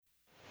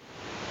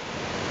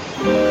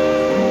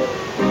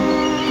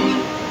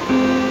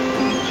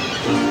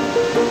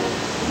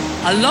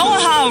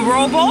Aloha,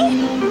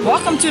 Robo.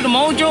 Welcome to the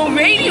Mojo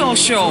Radio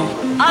Show.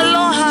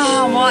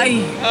 Aloha,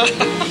 Hawaii.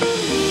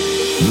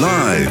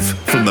 Live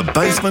from the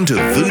basement of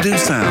Voodoo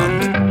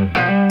Sound,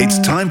 it's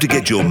time to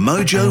get your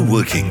mojo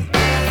working.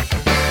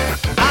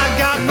 I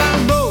got my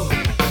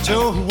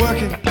mojo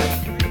working,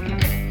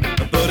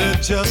 but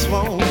it just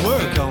won't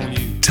work on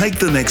you. Take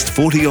the next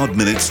 40-odd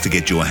minutes to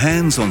get your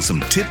hands on some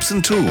tips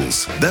and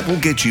tools that will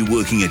get you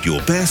working at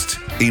your best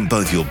in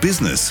both your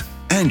business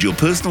and your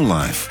personal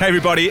life. Hey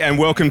everybody, and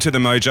welcome to the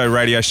Mojo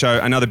Radio Show.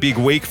 Another big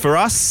week for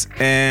us,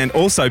 and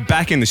also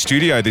back in the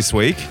studio this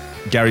week,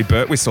 Gary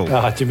Birtwistle.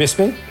 Did you miss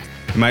me?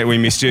 Mate, we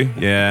missed you,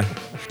 yeah.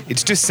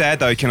 It's just sad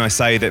though, can I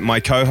say, that my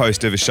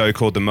co-host of a show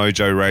called the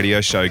Mojo Radio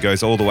Show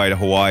goes all the way to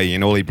Hawaii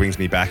and all he brings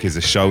me back is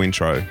a show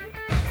intro.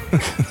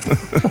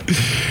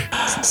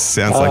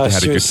 Sounds like you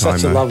had a good time. She was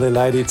such a lovely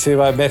lady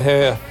too. I met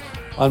her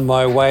on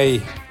my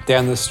way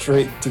down the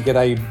street to get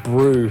a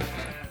brew.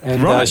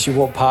 And she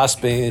walked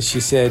past me and she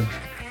said,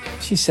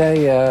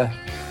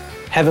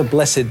 have a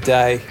blessed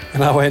day.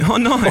 And I went, oh,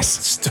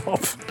 nice. Oh,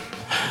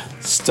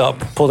 stop.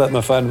 Pulled out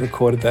my phone and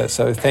recorded that.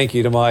 So thank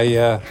you to my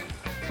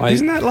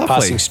Isn't that lovely?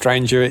 Passing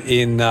stranger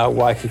in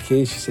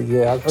Waikiki. She said,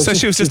 yeah. So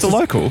she was just a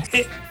local?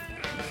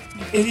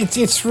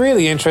 It's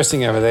really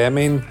interesting over there. I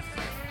mean,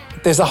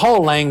 there's a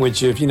whole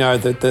language of,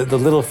 the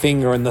little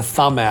finger and the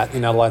thumb out,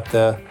 like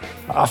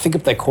I think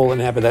if they call it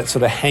now, but that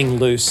sort of hang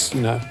loose,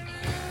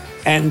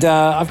 And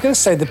I've got to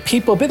say, the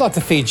people, a bit like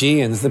the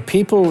Fijians, the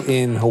people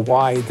in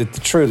Hawaii, the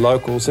true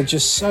locals, are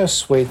just so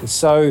sweet and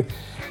so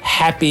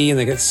happy, and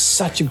they get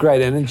such a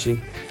great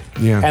energy.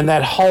 Yeah. And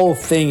that whole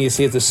thing you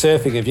see at the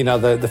surfing of,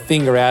 the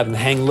finger out and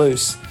hang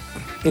loose.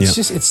 It's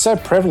it's so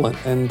prevalent.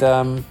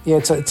 And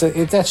it's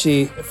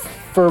actually,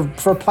 for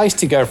a place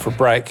to go for a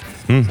break,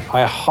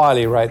 I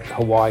highly rate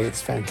Hawaii.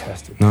 It's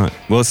fantastic. Right.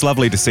 Well, it's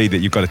lovely to see that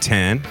you've got a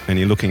tan and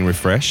you're looking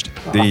refreshed.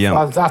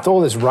 After all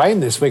this rain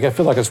this week, I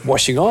feel like it's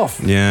washing off.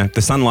 Yeah,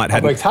 the sunlight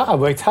hadn't... I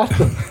worked hard.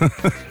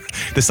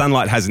 The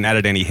sunlight hasn't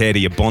added any hair to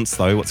your bonce,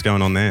 though. What's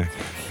going on there?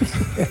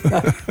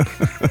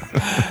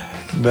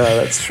 No,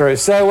 that's true.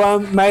 So,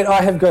 mate,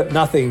 I have got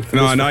nothing.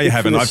 No, I know you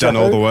haven't. I've done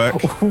all the work.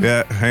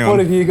 Yeah, hang on. What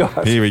have you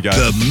got? Here we go.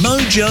 The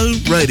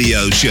Mojo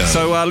Radio Show.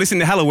 So, listen,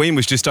 Halloween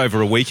was just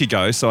over a week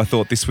ago, so I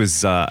thought this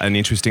was an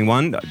interesting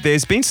one.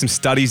 There's been some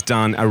studies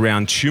done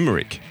around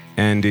turmeric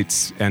and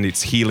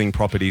its healing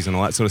properties and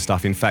all that sort of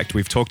stuff. In fact,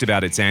 we've talked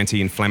about its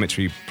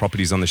anti-inflammatory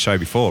properties on the show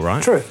before,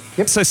 right? True.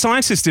 Yep. So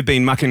scientists have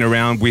been mucking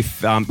around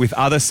with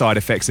other side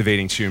effects of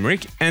eating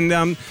turmeric,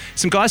 and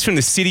some guys from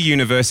the City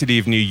University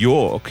of New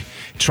York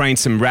trained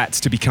some rats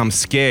to become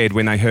scared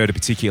when they heard a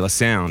particular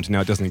sound.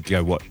 Now, it doesn't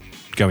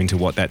go into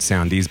what that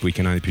sound is, but we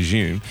can only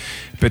presume.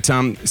 But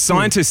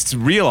scientists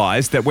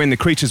realised that when the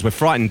creatures were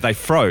frightened, they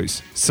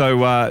froze. So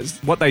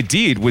what they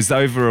did was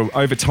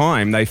over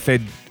time, they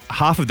fed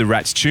half of the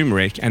rats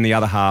turmeric and the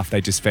other half they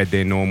just fed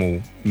their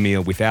normal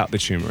meal without the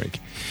turmeric.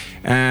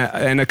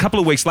 And a couple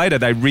of weeks later,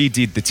 they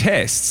redid the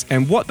tests,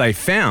 and what they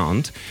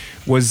found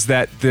was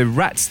that the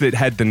rats that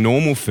had the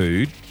normal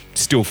food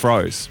still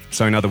froze.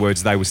 So in other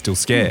words, they were still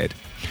scared.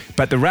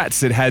 But the rats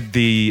that had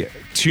the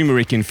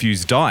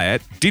turmeric-infused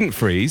diet didn't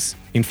freeze.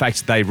 In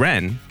fact, they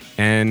ran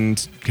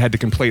and had the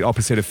complete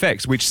opposite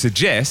effects, which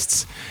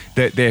suggests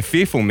that their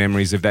fearful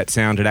memories of that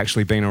sound had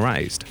actually been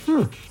erased.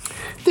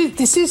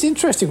 This is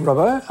interesting,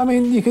 Robbo. I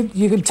mean, you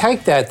could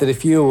take that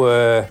if you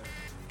were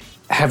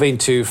having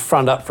to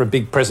front up for a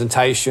big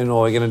presentation,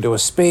 or you're going to do a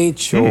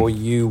speech, or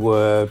you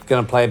were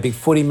going to play a big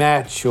footy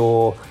match,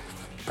 or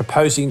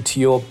proposing to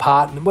your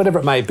partner, whatever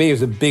it may be. It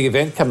was a big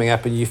event coming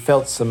up and you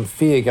felt some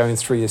fear going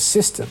through your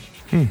system.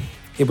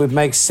 It would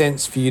make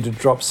sense for you to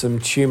drop some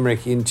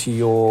turmeric into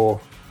your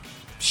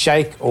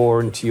shake or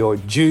into your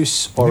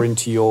juice or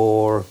into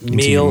your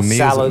meal,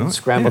 salad,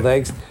 scrambled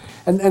eggs.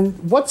 And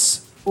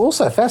what's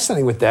also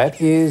fascinating with that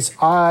is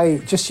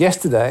I just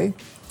yesterday,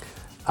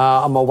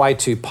 on my way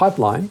to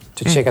Pipeline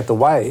to check out the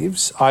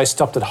waves, I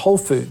stopped at Whole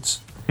Foods,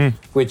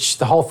 which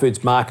the Whole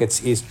Foods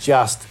markets is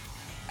just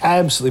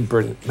absolutely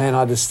brilliant. Man,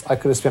 I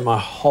could have spent my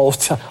whole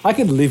time. I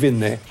could live in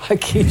there. I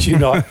kid you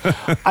not.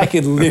 I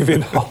could live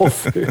in Whole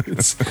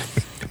Foods.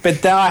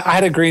 But I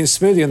had a green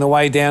smoothie on the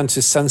way down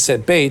to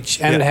Sunset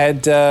Beach, and it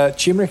had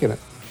turmeric in it.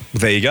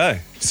 There you go.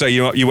 So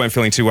you weren't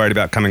feeling too worried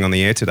about coming on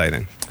the air today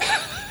then?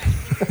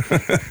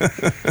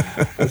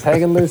 It's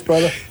hanging loose,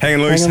 brother.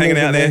 Hanging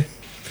out there.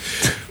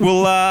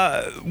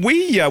 Well,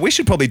 we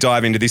should probably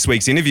dive into this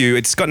week's interview.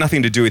 It's got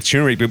nothing to do with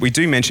turmeric, but we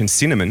do mention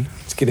cinnamon.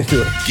 Let's get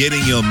into it.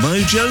 Getting your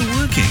mojo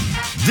working.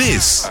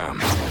 This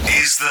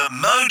is the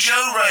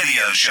Mojo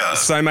Radio Show.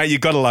 So, mate,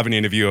 you've got to love an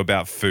interview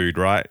about food,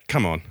 right?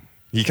 Come on.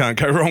 You can't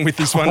go wrong with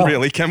this one,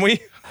 really, can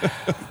we?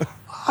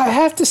 I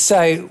have to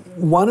say,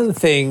 one of the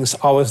things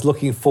I was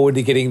looking forward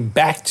to getting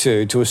back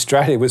to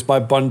Australia was my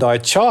Bondi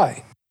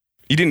Chai.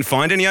 You didn't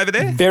find any over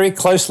there? Very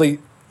closely.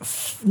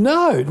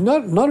 No,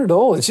 not at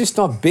all. It's just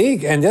not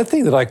big. And the other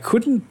thing that I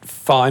couldn't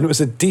find was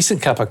a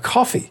decent cup of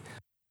coffee.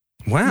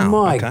 Wow.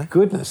 My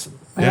goodness.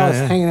 Man, I was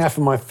hanging out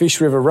for my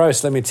Fish River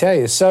roast, let me tell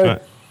you. So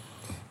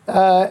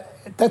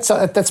that's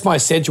my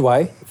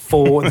segue.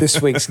 for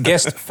this week's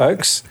guest,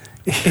 folks.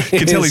 You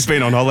can tell he's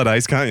been on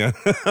holidays, can't you?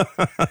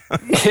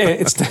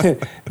 Yeah,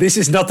 this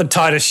is not the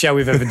tightest show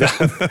we've ever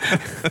done.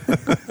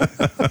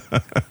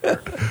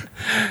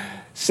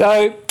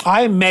 So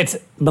I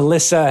met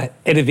Melissa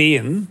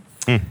Edyvean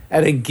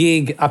at a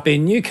gig up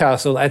in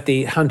Newcastle at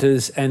the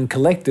Hunters and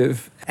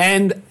Collective.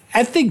 And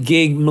at the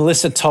gig,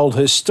 Melissa told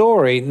her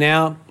story.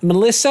 Now,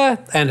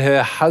 Melissa and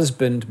her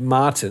husband,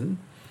 Martin,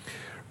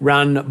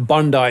 run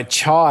Bondi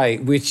Chai,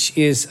 which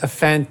is a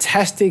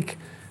fantastic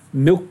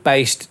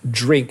milk-based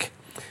drink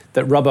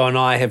that Robbo and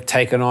I have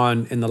taken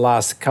on in the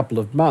last couple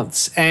of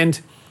months. And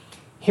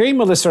hearing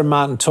Melissa and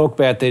Martin talk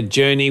about their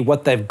journey,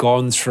 what they've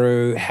gone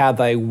through, how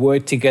they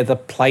work together,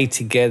 play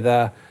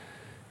together,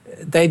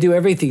 they do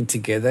everything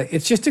together.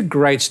 It's just a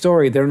great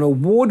story. They're an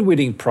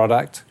award-winning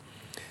product.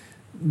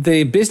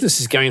 The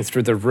business is going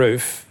through the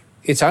roof.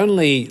 It's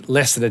only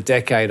less than a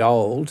decade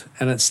old,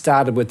 and it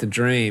started with a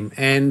dream.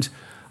 And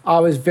I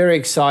was very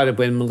excited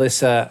when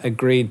Melissa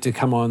agreed to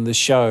come on the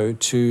show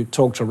to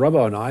talk to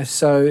Robbo and I.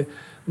 So,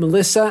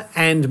 Melissa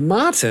and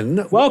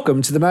Martin,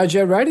 welcome to the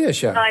Mojo Radio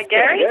Show. Hi,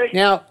 Gary.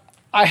 Now,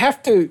 I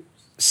have to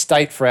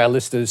state for our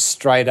listeners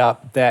straight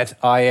up that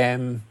I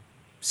am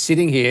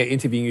sitting here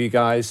interviewing you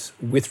guys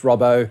with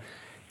Robbo,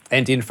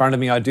 and in front of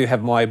me I do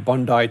have my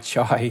Bondi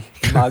Chai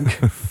mug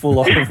full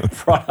of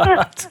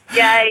product.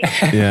 Yay.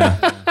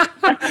 Yeah.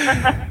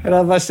 And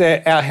I must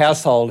say, our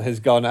household has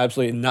gone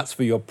absolutely nuts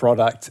for your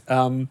product.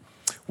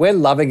 We're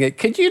loving it.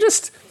 Could you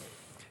just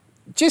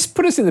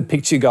put us in the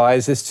picture,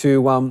 guys, as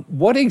to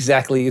what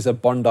exactly is a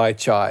Bondi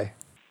Chai?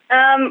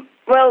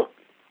 Well,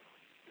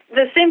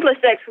 the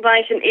simplest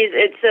explanation is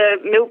it's a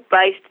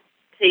milk-based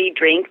tea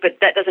drink, but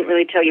that doesn't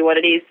really tell you what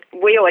it is.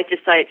 We always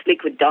just say it's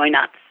liquid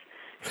donuts.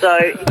 So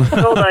it's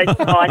all those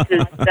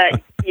spices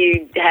that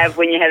you have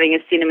when you're having a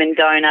cinnamon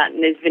donut,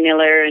 and there's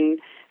vanilla and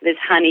there's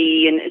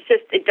honey, and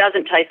it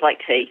doesn't taste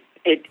like tea.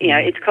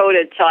 It's called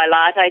a chai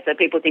latte, so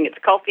people think it's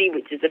coffee,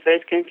 which is the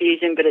first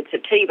confusion, but it's a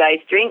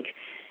tea-based drink,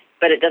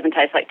 but it doesn't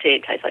taste like tea,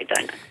 it tastes like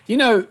donuts. You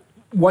know,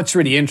 what's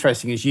really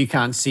interesting is you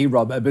can't see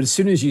Robbo, but as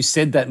soon as you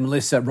said that,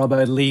 Melissa,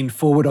 Robbo leaned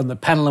forward on the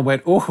panel and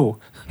went, oh.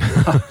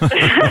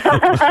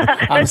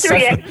 That's the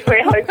reaction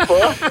we hope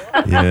for.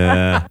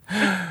 Yeah.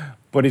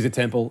 Body's a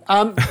temple.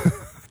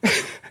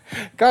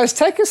 Guys,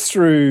 take us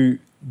through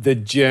the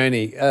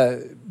journey,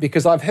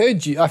 because I've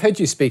heard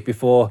you speak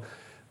before,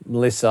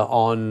 Melissa,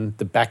 on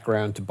the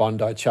background to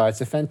Bondi Chai.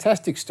 It's a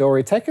fantastic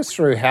story. Take us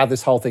through how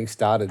this whole thing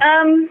started.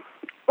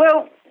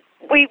 Well,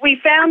 we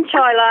found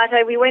chai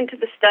latte. We went to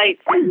the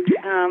States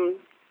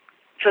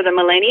for the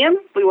millennium.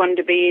 We wanted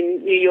to be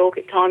in New York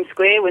at Times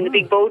Square when the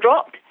big ball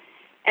dropped.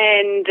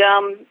 And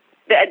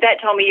at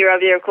that time of year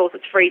over there, of course,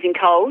 it's freezing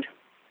cold.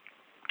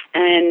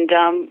 And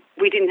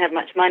we didn't have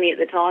much money at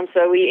the time,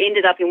 so we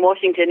ended up in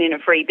Washington in a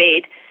free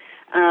bed.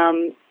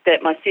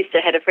 That my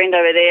sister had a friend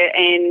over there,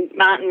 and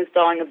Martin was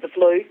dying of the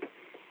flu.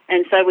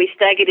 And so we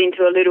staggered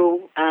into a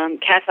little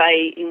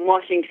cafe in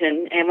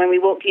Washington, and when we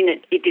walked in,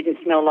 it didn't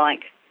smell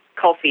like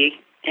coffee.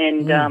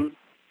 And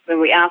when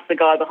we asked the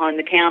guy behind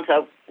the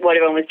counter what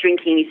everyone was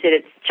drinking, he said,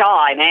 it's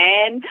chai,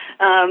 man.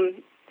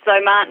 So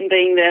Martin,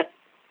 being the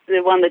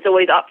one that's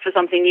always up for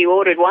something new,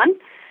 ordered one,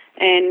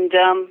 and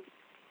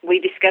we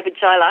discovered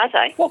chai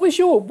latte. What was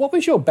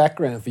your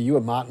background for you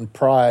and Martin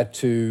prior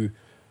to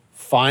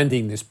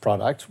finding this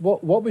product?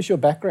 What was your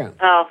background?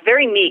 Oh,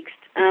 very mixed.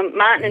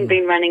 Martin had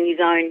been running his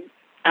own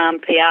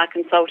PR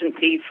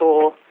consultancy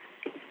for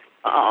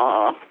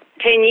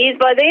 10 years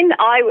by then.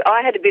 I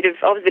was a bit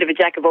of a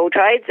jack of all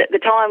trades. At the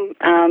time,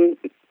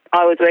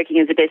 I was working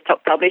as a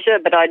desktop publisher,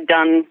 but I'd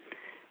done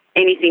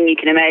anything you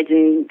can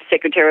imagine: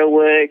 secretarial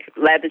work,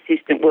 lab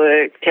assistant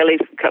work,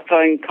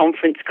 telephone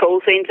conference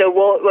call centre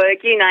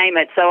work, you name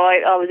it. So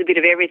I was a bit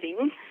of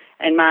everything,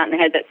 and Martin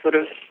had that sort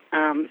of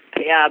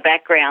PR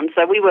background.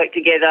 So we worked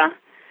together,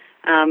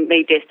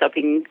 me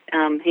desktoping,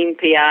 him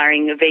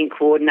PRing, event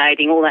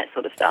coordinating, all that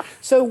sort of stuff.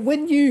 So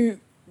when you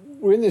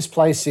were in this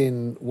place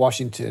in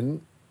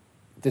Washington,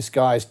 this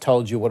guy's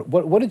told you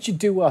what did you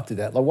do after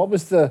that? Like, what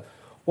was the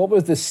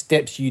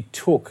steps you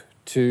took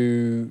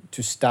to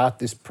start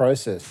this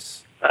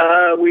process?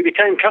 We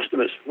became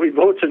customers. We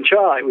bought some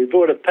chai. We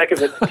bought a pack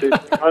of it to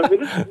take home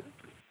with us,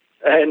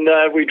 and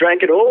we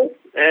drank it all.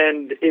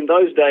 And in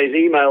those days,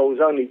 email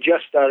was only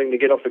just starting to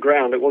get off the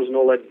ground. It wasn't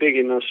all that big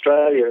in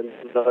Australia in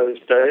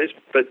those days.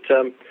 But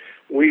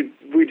we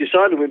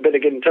decided we'd better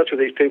get in touch with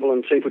these people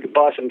and see if we could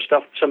buy some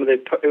stuff.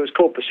 It was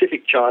called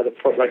Pacific Chai, the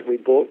product we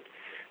bought.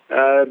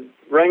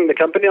 Rang the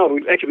company.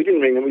 We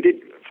didn't ring them. We did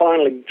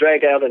finally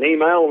drag out an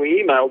email.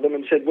 We emailed them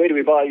and said, where do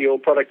we buy your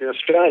product in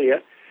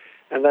Australia?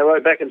 And they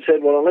wrote back and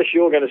said, well, unless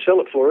you're going to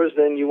sell it for us,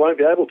 then you won't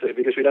be able to,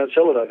 because we don't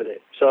sell it over there.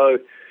 So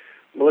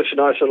Melissa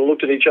and I sort of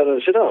looked at each other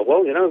and said, oh,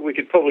 well, we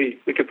could probably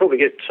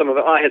get some of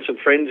it. I had some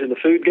friends in the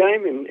food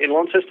game in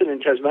Launceston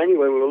in Tasmania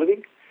where we were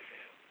living.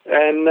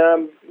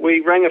 And we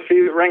rang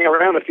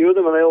around a few of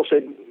them, and they all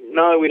said,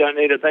 no, we don't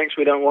need it, thanks,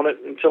 we don't want it,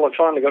 until I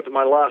finally got to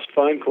my last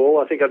phone call.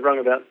 I think I'd rung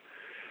about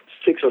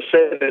 6 or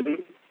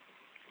 7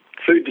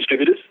 food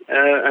distributors,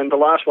 and the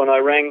last one I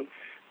rang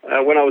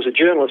When I was a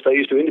journalist, I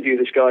used to interview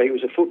this guy. He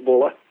was a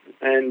footballer,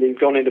 and he'd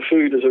gone into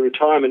food as a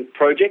retirement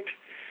project.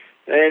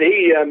 And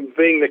he,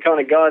 being the kind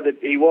of guy that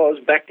he was,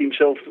 backed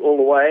himself all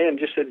the way and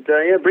just said,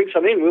 yeah, bring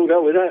some in, we'll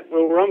go with that,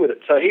 we'll run with it.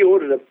 So he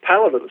ordered a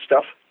pallet of the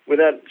stuff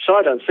without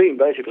sight unseen,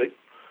 basically.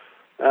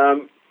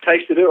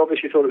 Tasted it,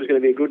 obviously thought it was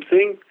going to be a good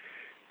thing.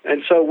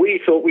 And so we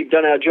thought we'd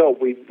done our job.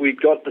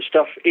 We'd got the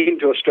stuff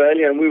into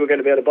Australia and we were going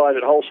to be able to buy it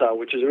at wholesale,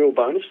 which is a real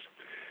bonus.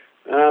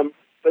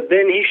 But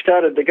then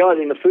the guy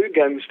in the food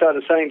game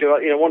started saying to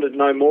us, wanted to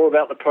know more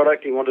about the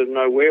product. He wanted to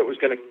know where it was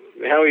going to,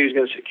 how he was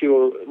going to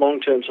secure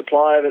long-term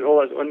supply of it, all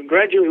that. And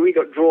gradually we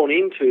got drawn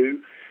into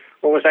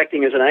almost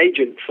acting as an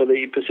agent for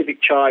the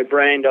Pacific Chai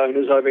brand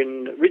owners over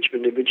in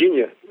Richmond, in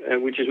Virginia,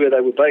 which is where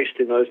they were based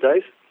in those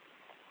days.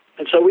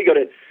 And so we got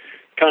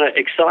kind of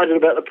excited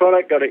about the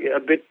product, got a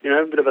bit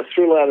of a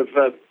thrill out of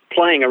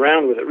playing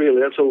around with it,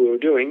 really. That's all we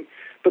were doing.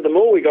 But the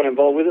more we got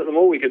involved with it, the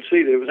more we could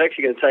see that it was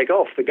actually going to take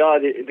off. The guy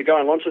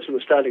in Launceston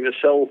was starting to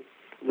sell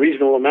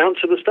reasonable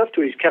amounts of the stuff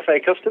to his cafe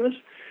customers.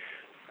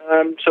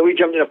 So we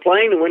jumped in a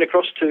plane and went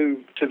across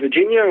to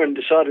Virginia and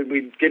decided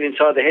we'd get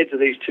inside the heads of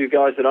these two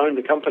guys that owned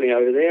the company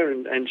over there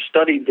and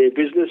studied their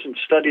business and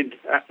studied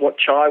what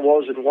chai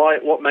was and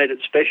what made it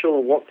special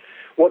and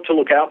what to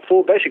look out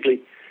for. Basically,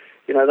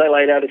 they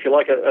laid out, if you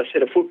like, a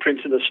set of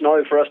footprints in the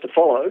snow for us to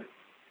follow.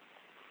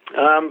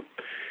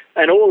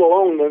 And all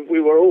along,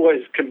 we were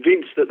always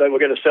convinced that they were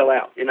going to sell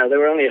out. They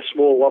were only a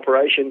small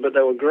operation, but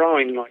they were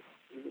growing like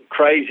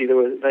crazy.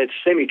 They had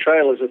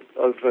semi-trailers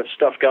of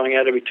stuff going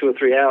out every 2 or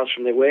 3 hours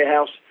from their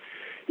warehouse.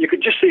 You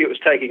could just see it was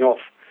taking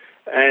off.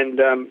 And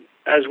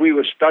as we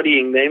were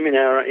studying them in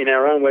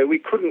our own way, we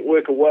couldn't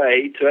work a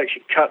way to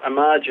actually cut a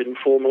margin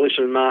for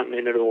Melissa and Martin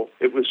in it all.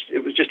 It was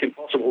just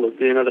impossible.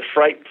 The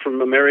freight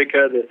from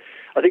America,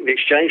 I think the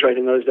exchange rate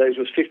in those days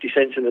was 50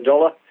 cents in the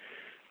dollar.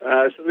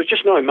 So there was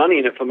just no money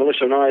in it for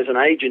Melissa and I as an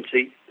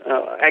agency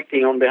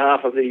acting on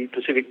behalf of the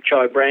Pacific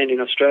Chai brand in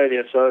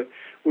Australia. So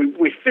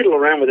we fiddled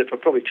around with it for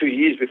probably 2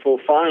 years before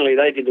finally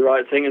they did the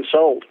right thing and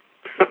sold.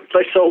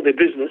 They sold their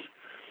business.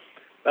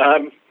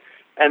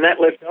 And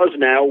that left us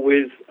now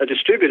with a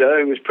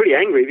distributor who was pretty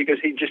angry because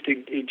he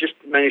just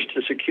managed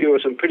to secure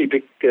some pretty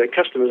big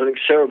customers. I think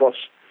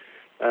Cerebos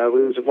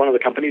was one of the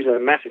companies, a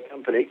massive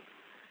company.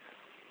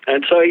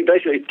 And so he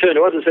basically turned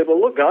to us and said,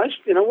 well, look, guys,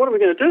 what are we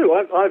going to do?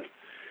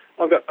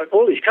 I've got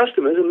all these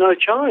customers and no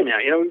chai now.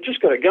 We've just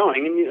got it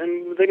going,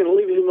 and they're going to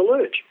leave us in the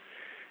lurch.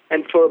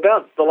 And for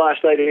about the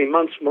last 18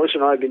 months, Melissa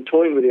and I have been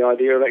toying with the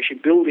idea of actually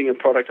building a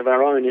product of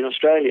our own in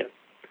Australia.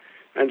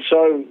 And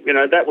so,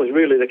 that was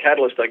really the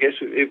catalyst, I guess.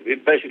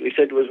 It basically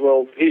said to us,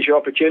 well, here's your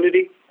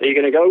opportunity. Are you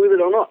going to go with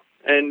it or not?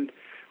 And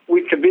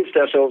we convinced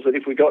ourselves that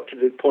if we got to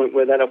the point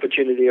where that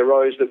opportunity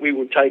arose, that we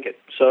would take it.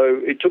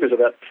 So it took us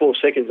about 4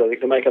 seconds, I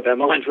think, to make up our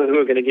minds whether we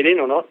were going to get in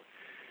or not.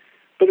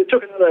 But it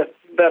took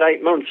about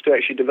 8 months to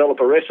actually develop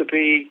a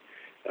recipe,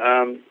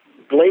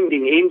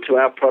 blending into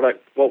our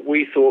product what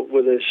we thought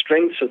were the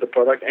strengths of the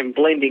product and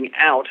blending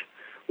out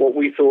what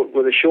we thought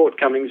were the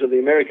shortcomings of the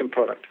American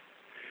product.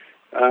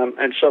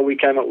 And so we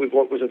came up with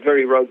what was a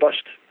very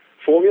robust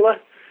formula.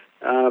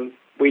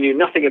 We knew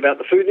nothing about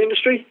the food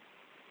industry,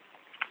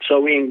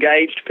 so we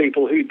engaged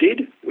people who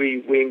did.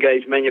 We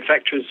engaged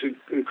manufacturers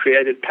who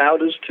created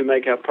powders to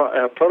make our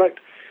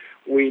product.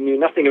 We knew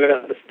nothing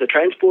about the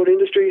transport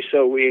industry,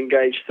 so we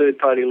engaged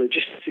third-party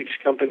logistics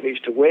companies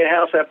to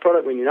warehouse our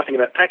product. We knew nothing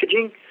about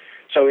packaging,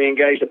 so we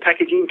engaged a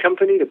packaging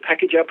company to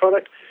package our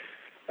product.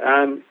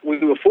 We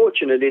were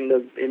fortunate in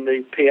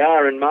the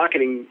PR and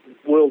marketing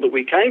world that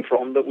we came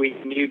from that we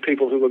knew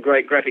people who were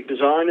great graphic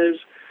designers.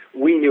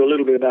 We knew a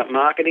little bit about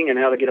marketing and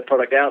how to get a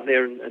product out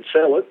there and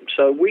sell it.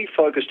 So we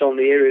focused on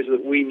the areas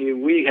that we knew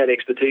we had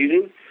expertise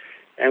in.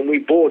 And we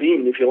bought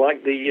in, if you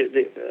like,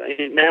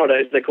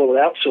 nowadays they call it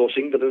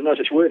outsourcing, but there was no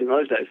such word in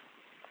those days.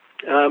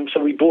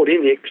 So we bought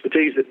in the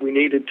expertise that we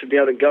needed to be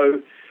able to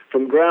go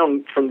from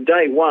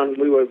day one.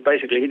 We were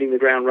basically hitting the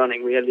ground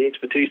running. We had the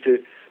expertise to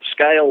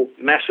scale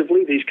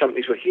massively. These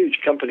companies were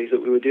huge companies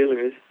that we were dealing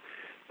with.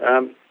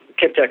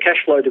 Kept our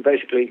cash flow to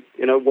basically,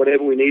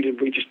 whatever we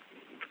needed. We just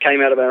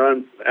came out of our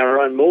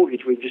own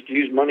mortgage. We just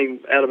used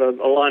money out of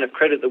a line of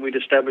credit that we'd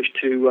established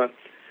to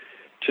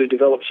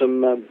develop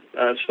some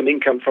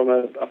income from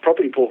a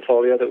property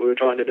portfolio that we were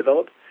trying to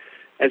develop.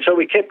 And so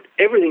we kept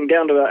everything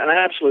down to an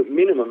absolute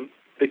minimum,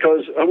 which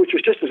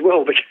was just as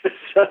well,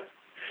 because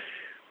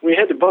we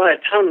had to buy a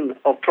ton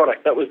of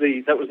product. That was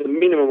the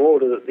minimum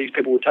order that these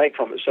people would take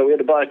from us. So we had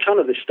to buy a ton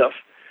of this stuff,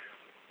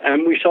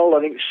 and we sold,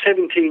 I think,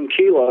 17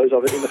 kilos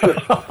of it in the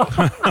first month.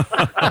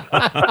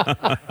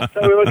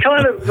 So we were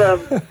kind of...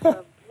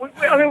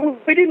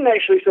 we didn't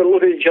actually sort of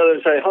look at each other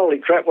and say, holy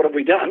crap, what have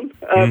we done?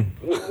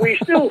 We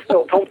still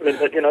felt confident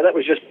that, that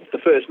was just the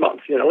first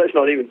month. Let's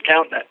not even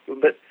count that.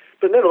 But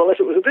nevertheless,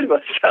 it was a bit of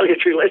a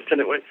salutary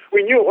lesson.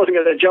 We knew it wasn't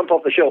going to jump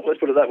off the shelf, let's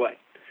put it that way.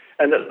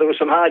 And that there were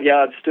some hard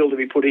yards still to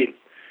be put in.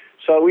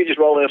 So we just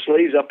rolled our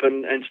sleeves up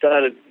and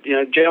started,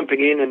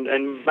 jumping in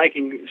and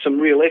making some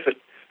real effort.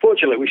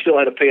 Fortunately, we still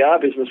had a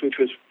PR business, which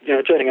was,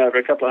 turning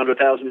over $200,000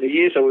 a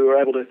year, so we were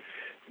able to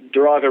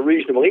derive a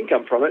reasonable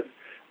income from it.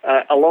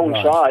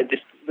 alongside this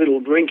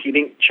little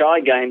rinky-dink chai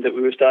game that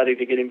we were starting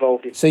to get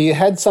involved in. So you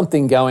had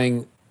something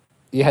going,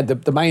 you had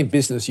the main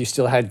business you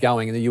still had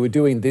going, and you were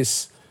doing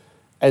this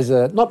as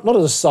a, not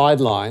as a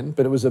sideline,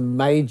 but it was a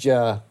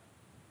major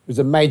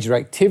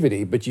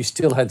activity, but you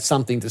still had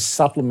something to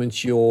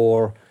supplement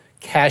your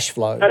cash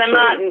flow. So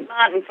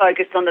Martin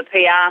focused on the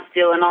PR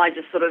still, and I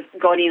just sort of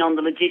got in on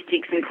the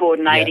logistics and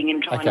coordinating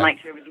and trying to make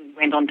sure everything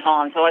went on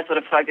time. So I sort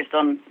of focused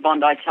on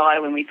Bondi Chai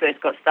when we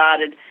first got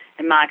started,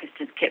 and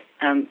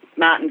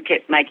Martin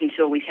kept making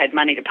sure we had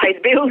money to pay the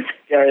bills.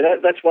 Gary,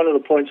 that's one of the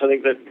points I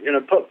think that,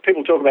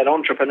 people talk about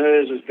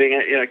entrepreneurs as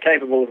being,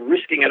 capable of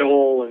risking it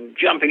all and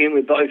jumping in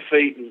with both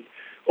feet and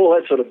all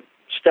that sort of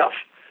stuff.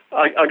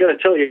 I got to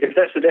tell you, if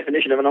that's the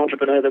definition of an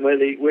entrepreneur, then we're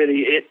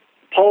the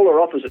polar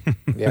opposite.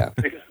 Yeah.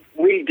 Because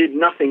we did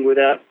nothing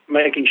without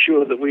making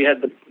sure that we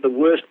had the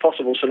worst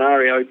possible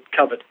scenario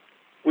covered.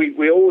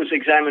 We always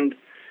examined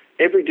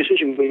every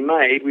decision we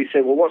made. We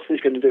said, well, what's this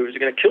going to do? Is it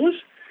going to kill us?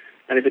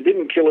 And if it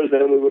didn't kill us,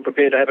 then we were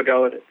prepared to have a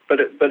go at it. But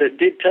it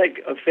did take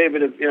a fair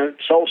bit of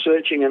soul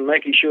searching and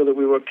making sure that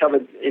we were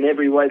covered in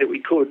every way that we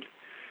could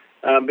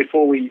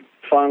before we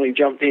finally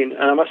jumped in.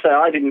 And I must say,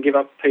 I didn't give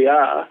up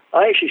PR.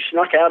 I actually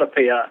snuck out of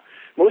PR.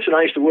 Melissa and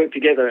I used to work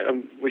together,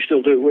 and we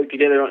still do work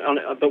together,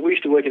 but we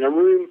used to work in a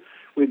room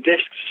with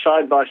desks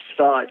side by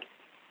side.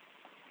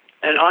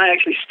 And I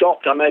actually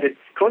stopped. I made a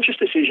conscious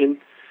decision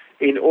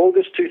in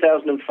August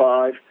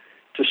 2005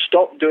 to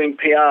stop doing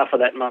PR for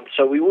that month.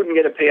 So we wouldn't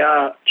get a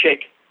PR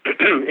check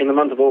in the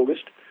month of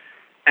August,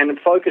 and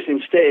focus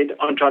instead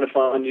on trying to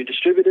find new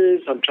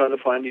distributors, on trying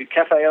to find new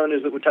cafe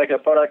owners that would take our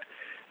product,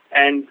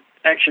 and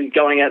actually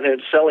going out there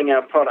and selling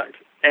our product.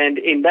 And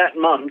in that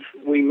month,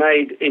 we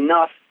made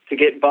enough to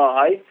get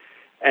by,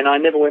 and I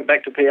never went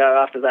back to PR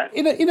after that.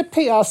 In a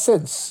PR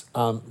sense,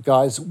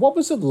 guys, what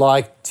was it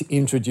like to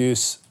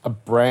introduce a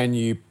brand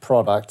new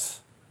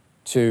product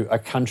to a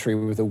country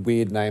with a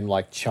weird name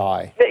like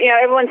chai? But,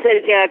 everyone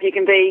says, if you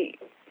can be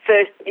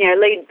first,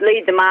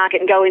 lead the market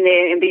and go in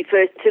there and be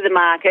first to the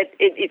market,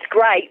 it's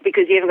great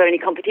because you haven't got any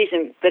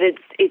competition, but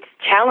it's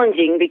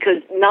challenging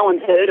because no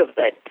one's heard of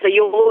it. So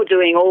you're all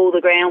doing all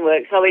the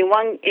groundwork. So in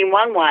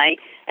one way,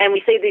 and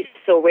we see this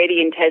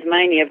already in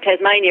Tasmania.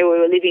 Tasmania, we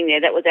were living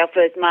there, that was our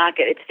first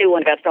market. It's still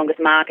one of our strongest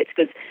markets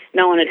because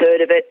no one had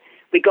heard of it.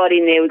 We got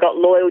in there, we got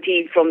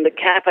loyalty from the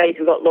cafes,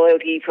 we got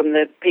loyalty from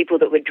the people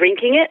that were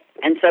drinking it.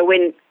 And so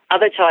when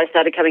other chais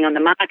started coming on the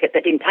market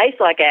that didn't taste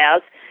like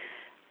ours,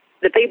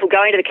 the people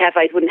going to the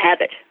cafes wouldn't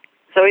have it.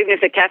 So even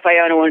if the cafe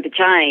owner wanted to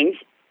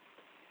change,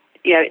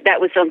 that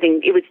was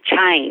something, it was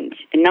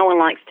change, and no one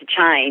likes to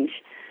change.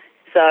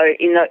 So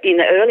in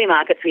the early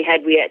markets we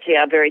actually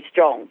are very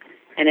strong.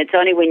 And it's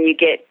only when you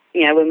get,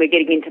 when we're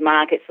getting into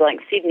markets like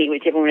Sydney,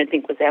 which everyone would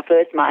think was our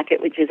first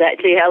market, which was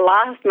actually our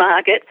last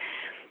market,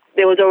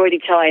 there was already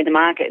chai in the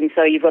market, and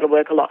so you've got to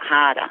work a lot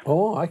harder.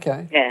 Oh,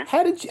 okay. Yeah.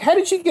 How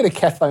did you get a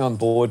cafe on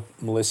board,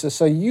 Melissa?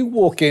 So you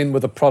walk in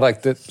with a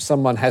product that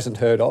someone hasn't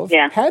heard of.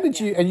 Yeah. How did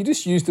you? And you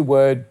just used the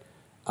word,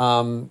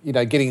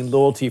 getting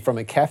loyalty from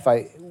a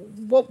cafe.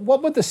 What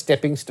were the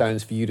stepping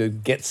stones for you to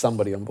get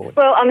somebody on board?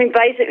 Well,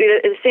 basically,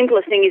 the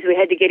simplest thing is we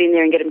had to get in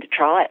there and get them to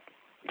try it,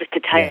 just to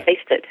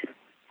taste it,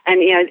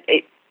 and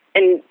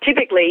and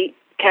typically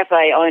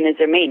cafe owners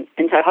are men,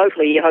 and so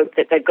hopefully you hope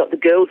that they've got the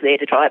girls there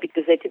to try it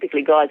because they're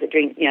typically guys that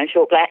drink,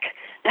 short black.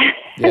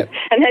 Yep.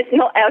 And that's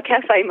not our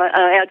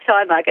our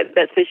chai market,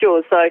 that's for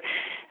sure. So,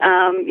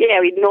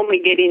 we'd normally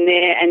get in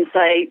there and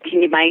say,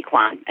 can you make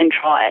one and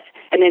try it?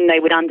 And then they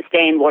would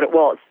understand what it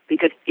was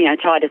because,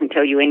 chai doesn't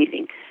tell you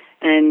anything.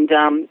 And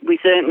we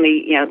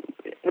certainly,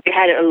 we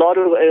had a lot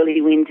of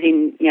early wins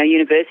in,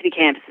 university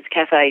campuses,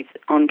 cafes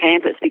on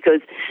campus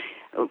because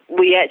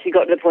we actually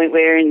got to the point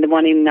where in the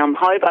one in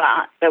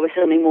Hobart, they were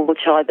selling more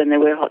chai than they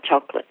were hot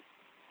chocolate.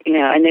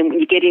 And then when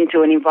you get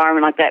into an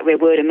environment like that where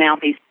word of mouth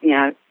is,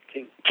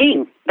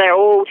 king, they're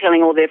all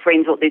telling all their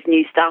friends what this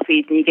new stuff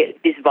is, and you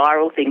get this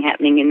viral thing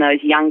happening in those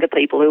younger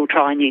people who will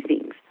try new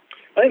things.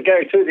 I think,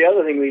 Gary, too, the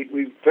other thing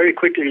we very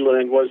quickly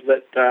learned was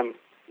that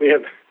we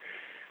have,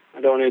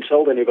 I don't want to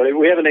insult anybody,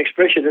 we have an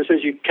expression that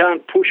says you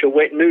can't push a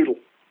wet noodle,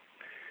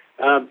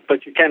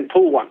 but you can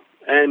pull one.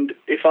 And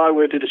if I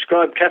were to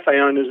describe cafe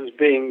owners as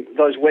being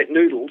those wet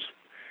noodles,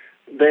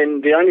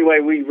 then the only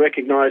way we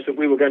recognised that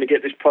we were going to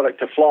get this product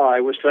to fly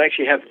was to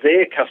actually have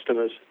their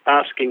customers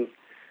asking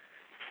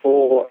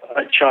for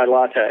a chai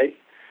latte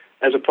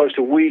as opposed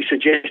to we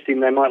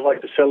suggesting they might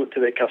like to sell it to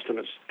their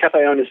customers.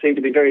 Cafe owners seem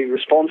to be very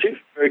responsive,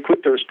 very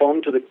quick to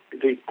respond to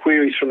the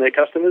queries from their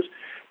customers,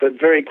 but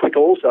very quick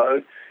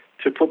also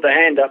to put the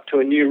hand up to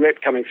a new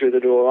rep coming through the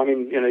door.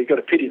 You've got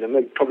to pity them.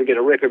 They probably get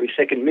a rep every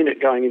second minute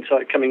coming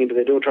into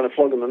their door, trying to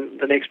flog them on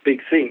the next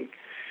big thing.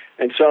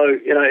 And so,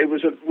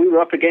 we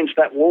were up against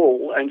that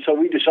wall, and so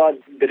we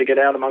decided we better get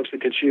out amongst the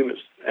consumers.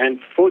 And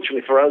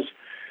fortunately for us,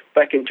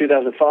 back in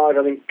 2005,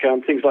 I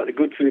think things like the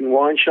Good Food and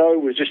Wine Show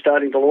was just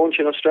starting to launch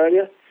in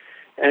Australia,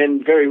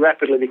 and very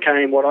rapidly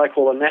became what I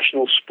call a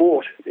national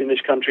sport in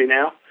this country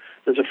now.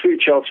 There's a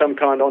food show of some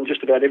kind on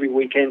just about every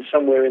weekend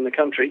somewhere in the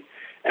country.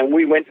 And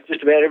we went to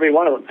just about every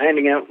one of them,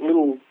 handing out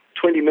little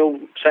 20 ml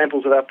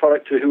samples of our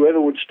product to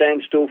whoever would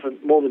stand still for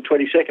more than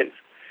 20 seconds.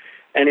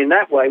 And in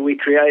that way, we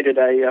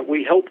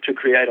helped to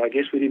create, I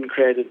guess, we didn't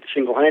create it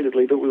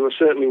single-handedly, but we were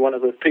certainly one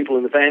of the people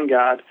in the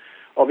vanguard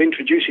of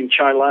introducing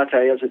chai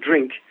latte as a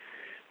drink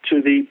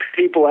to the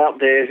people out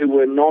there who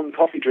were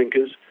non-coffee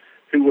drinkers,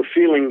 who were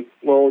feeling,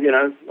 well, you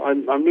know,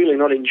 I'm really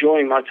not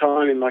enjoying my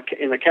time in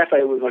the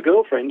cafe with my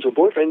girlfriends or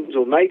boyfriends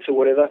or mates or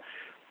whatever,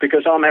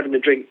 because I'm having to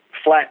drink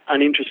flat,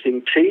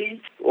 uninteresting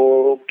tea,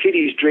 or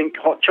kiddies drink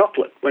hot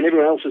chocolate when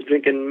everyone else is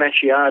drinking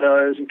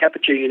macchiatos and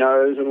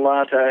cappuccinos and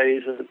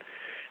lattes.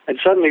 And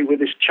suddenly with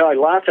this chai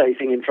latte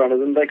thing in front of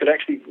them, they could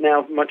actually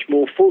now much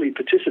more fully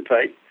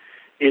participate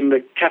in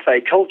the cafe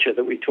culture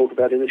that we talk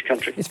about in this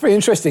country. It's very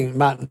interesting,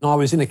 Martin. I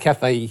was in a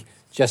cafe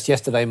just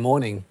yesterday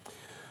morning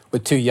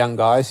with two young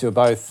guys who are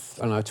both,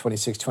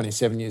 26,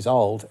 27 years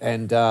old,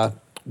 and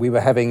we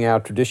were having our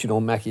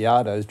traditional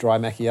macchiatos, dry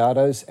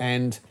macchiatos,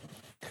 and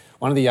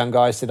one of the young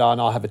guys said, "Oh,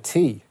 no, I'll have a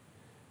tea."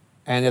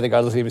 And the other guy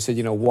looked at him and said,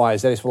 why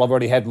is that? He said, well, I've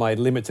already had my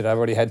limit today. I've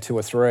already had 2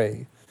 or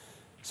 3.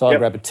 So I'll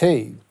grab a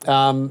tea.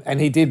 And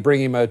he did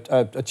bring him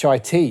a chai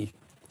tea.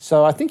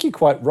 So I think you're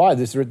quite right.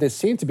 There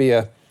seems to be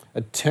a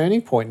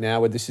turning point now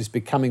where this is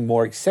becoming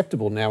more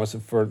acceptable now as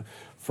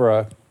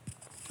for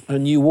a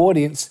new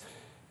audience.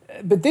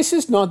 But this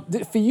is not,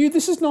 for you,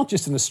 this is not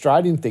just an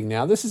Australian thing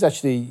now. This is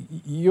actually,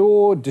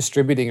 you're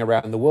distributing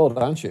around the world,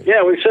 aren't you?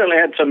 Yeah, we've certainly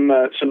had some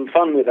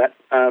fun with that.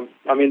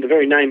 The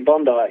very name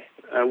Bondi,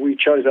 we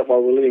chose that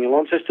while we were living in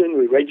Launceston.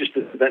 We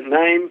registered that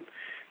name.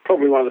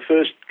 Probably one of the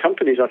first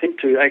companies, I think,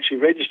 to actually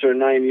register a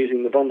name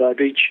using the Bondi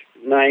Beach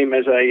name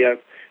as a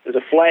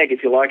flag,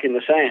 if you like, in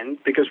the sand,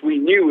 because we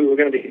knew we were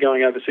going to be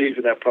going overseas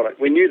with that product.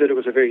 We knew that it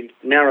was a very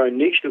narrow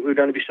niche that we were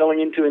going to be selling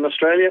into in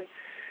Australia.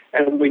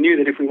 And we knew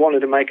that if we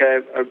wanted to make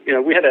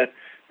we had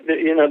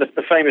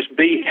the famous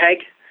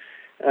BHAG.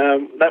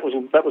 That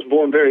was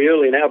born very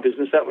early in our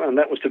business. That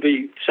was to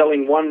be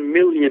selling 1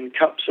 million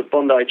cups of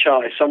Bondi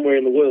chai somewhere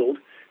in the world.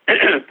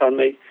 Pardon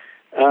me,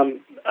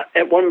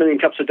 at 1 million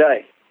cups a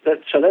day.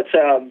 So that's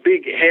our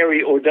big,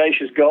 hairy,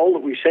 audacious goal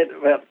that we set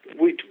about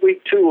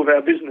week 2 of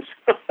our business.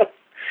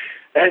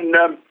 And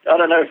I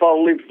don't know if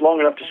I'll live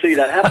long enough to see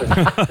that happen.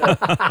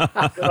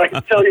 But I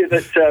can tell you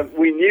that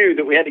we knew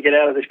that we had to get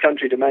out of this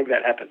country to make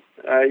that happen.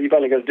 You've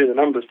only got to do the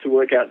numbers to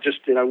work out just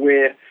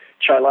where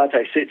chai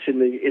latte sits in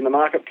the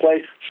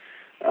marketplace.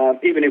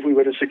 Even if we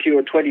were to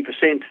secure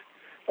 20%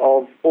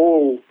 of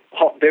all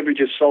hot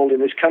beverages sold in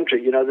this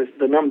country,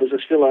 the numbers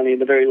are still only in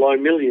the very low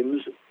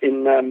millions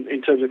in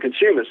terms of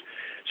consumers.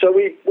 So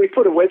we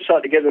put a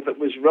website together that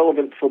was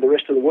relevant for the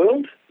rest of the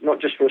world, not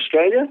just for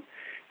Australia.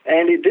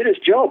 And it did its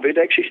job. It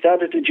actually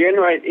started to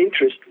generate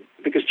interest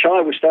because chai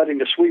was starting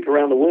to sweep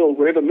around the world.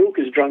 Wherever milk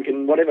is drunk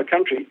in whatever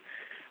country,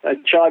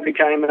 chai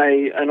became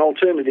an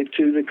alternative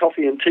to the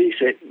coffee and tea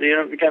set.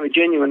 It became a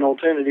genuine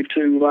alternative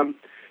to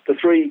the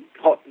 3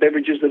 hot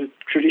beverages that are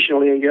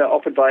traditionally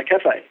offered by a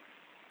cafe.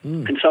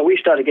 And so we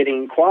started getting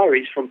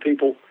inquiries from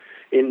people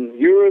in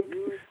Europe,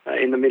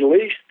 in the Middle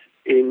East,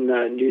 in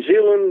New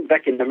Zealand,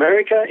 back in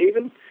America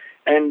even.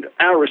 And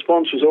our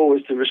response was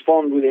always to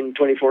respond within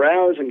 24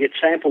 hours and get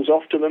samples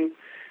off to them.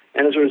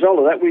 And as a result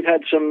of that, we've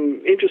had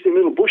some interesting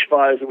little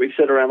bushfires that we've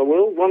set around the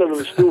world. One of them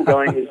is still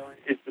going.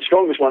 is the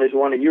strongest one is the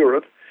one in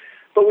Europe.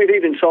 But we've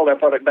even sold our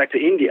product back to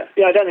India.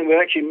 Yeah, I don't think we've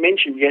actually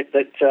mentioned yet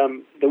that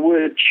the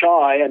word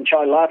chai and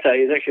chai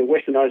latte is actually a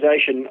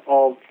westernization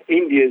of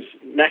India's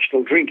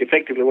national drink,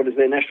 effectively what is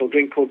their national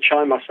drink called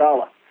chai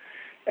masala.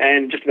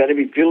 And just about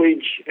every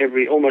village,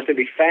 almost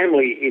every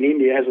family in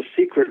India has a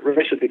secret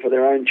recipe for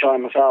their own chai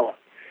masala.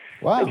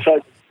 Wow. And so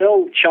to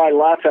sell chai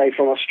latte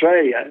from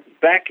Australia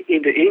back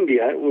into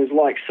India was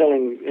like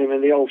selling,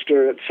 the old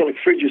story of selling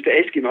fridges to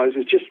Eskimos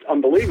was just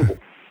unbelievable.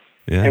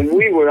 Yeah. And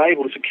we were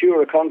able to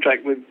secure a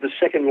contract with the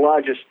second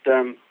largest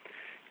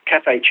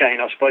cafe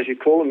chain, I suppose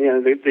you'd call them,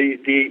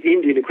 the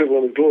Indian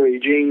equivalent of Gloria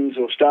Jeans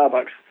or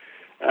Starbucks.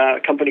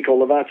 A company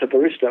called Lavazza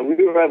Barista. We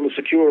were able to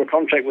secure a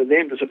contract with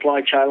them to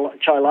supply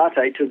chai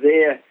latte to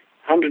their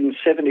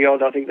 170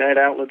 odd, I think they had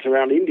outlets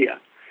around India.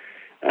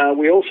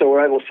 We also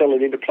were able to sell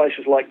it into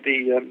places like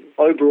the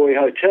Oberoi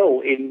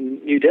Hotel in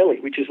New Delhi,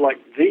 which is like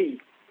the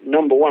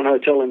number 1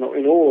 hotel in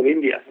all of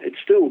India. It's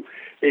still,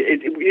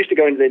 we used to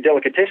go into their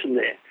delicatessen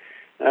there.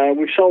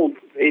 We've sold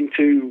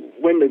into,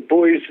 when our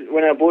boys,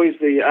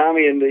 the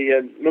army and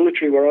the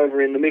military were over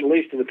in the Middle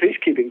East in the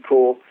peacekeeping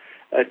corps,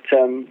 at,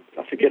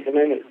 I forget the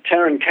name,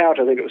 Taran Kaut,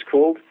 I think it was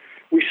called.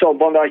 We sold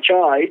Bondi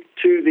Chai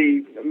to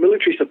the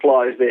military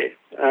suppliers there.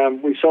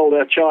 We sold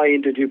our chai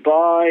into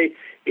Dubai,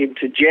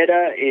 into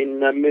Jeddah in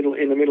the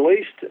Middle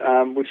East.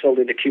 We sold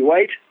into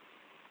Kuwait.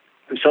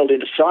 We sold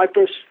into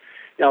Cyprus.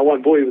 Now, I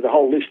won't bore you with the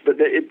whole list, but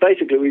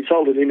basically we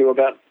sold it into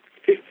about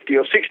 50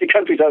 or 60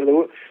 countries over the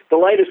world. The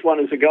latest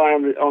one is a guy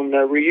on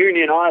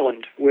Reunion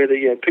Island, where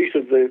the piece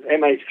of the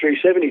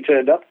MH370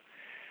 turned up.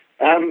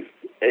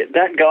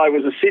 That guy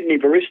was a Sydney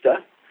barista,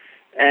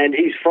 and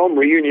he's from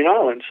Reunion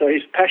Island, so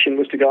his passion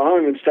was to go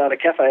home and start a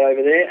cafe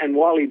over there, and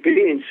while he'd been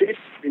in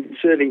Sydney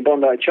serving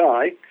Bondi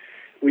Chai,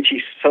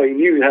 so he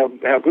knew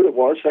how good it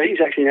was. So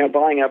he's actually now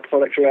buying our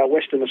product through our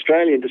Western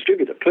Australian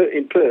distributor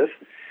in Perth.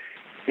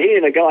 He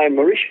and a guy in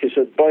Mauritius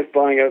are both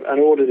buying an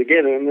order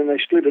together, and then they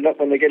split it up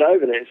when they get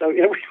over there. So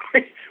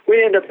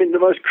we end up in the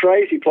most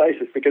crazy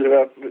places because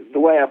of the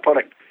way our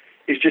product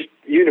is just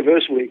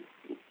universally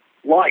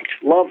liked,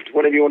 loved,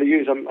 whatever you want to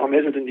use. I'm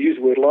hesitant to use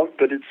the word loved,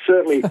 but it's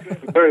certainly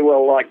very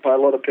well liked by a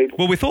lot of people.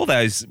 Well, with all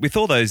those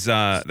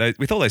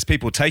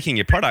people taking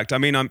your product, I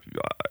mean,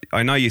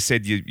 I know you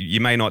said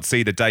you may not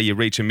see the day you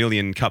reach 1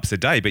 million cups a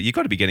day, but you've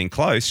got to be getting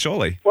close,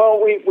 surely. Well,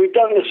 we've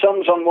done the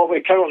sums on what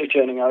we're currently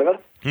turning over,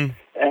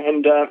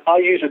 and I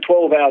use a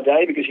 12-hour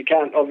day because you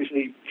can't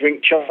obviously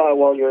drink chai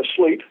while you're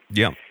asleep.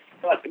 Yeah.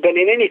 But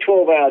in any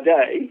 12-hour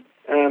day,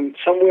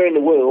 somewhere in the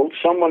world,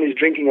 someone is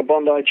drinking a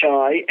Bondi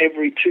Chai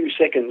every 2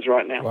 seconds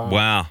right now.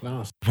 Wow.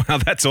 Nice. Wow,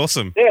 that's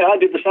awesome. Yeah, I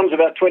did the sums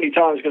about 20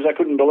 times because I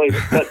couldn't believe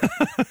it. But,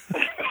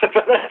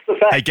 but that's the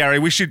fact. Hey, Gary,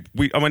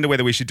 I wonder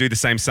whether we should do the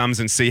same sums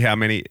and see how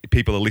many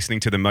people are listening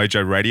to the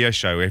Mojo radio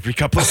show every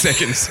couple of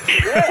seconds.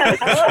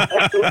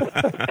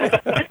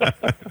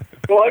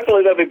 Well,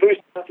 hopefully they'll be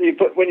boosted after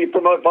when you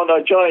promote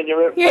Bondi Chai in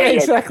your Yeah,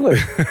 exactly.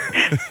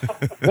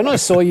 When I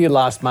saw you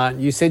last, Martin,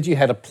 you said you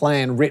had a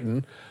plan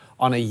written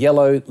on a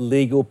yellow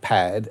legal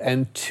pad,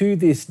 and to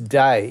this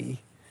day,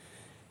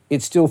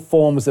 it still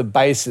forms a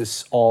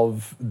basis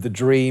of the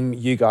dream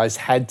you guys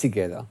had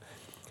together.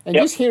 And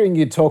just hearing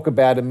you talk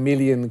about 1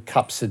 million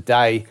cups a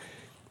day,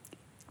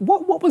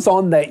 what was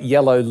on that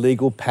yellow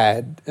legal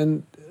pad,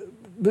 and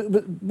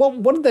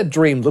what did that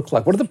dream look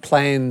like? What did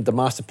the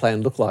master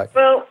plan look like?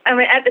 Well, I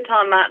mean, at the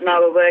time, Martin and I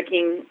were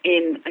working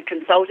in a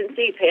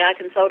consultancy, PR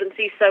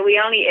consultancy, so we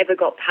only ever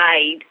got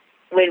paid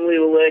when we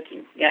were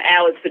working,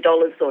 hours for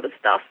dollars sort of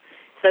stuff.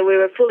 So we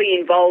were fully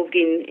involved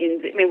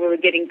we were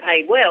getting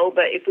paid well,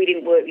 but if we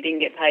didn't work, we didn't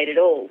get paid at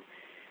all.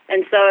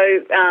 And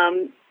so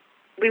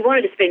we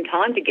wanted to spend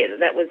time together.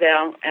 That was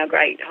our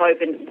great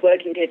hope, and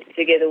working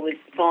together was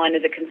fine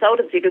as a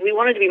consultancy, but we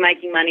wanted to be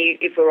making money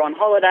if we were on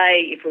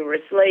holiday, if we were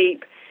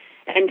asleep.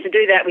 And to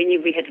do that, we knew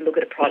we had to look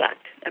at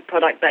a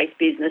product-based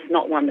business,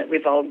 not one that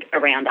revolved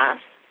around us.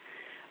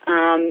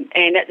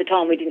 And at the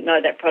time, we didn't know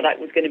that product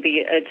was going to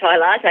be a chai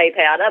latte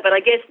powder, but I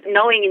guess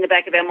knowing in the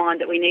back of our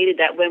mind that we needed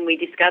that when we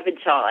discovered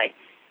chai,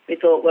 we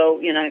thought, well,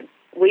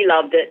 we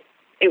loved it.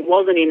 It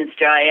wasn't in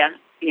Australia.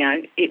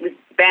 It was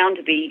bound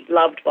to be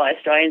loved by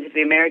Australians if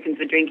the Americans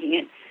were drinking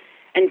it.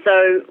 And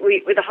so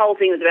the whole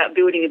thing was about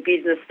building a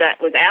business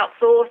that was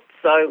outsourced,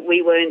 so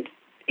we weren't,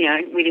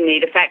 we didn't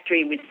need a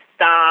factory with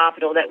staff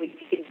and all that. We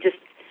could just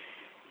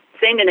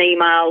send an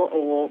email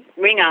or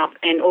ring up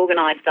and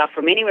organise stuff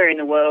from anywhere in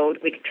the world.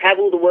 We could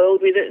travel the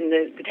world with it, and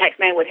the tax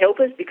man would help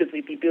us because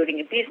we'd be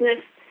building a business,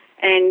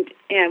 and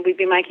we'd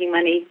be making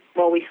money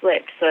while we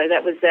slept. So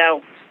that was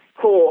our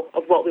core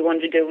of what we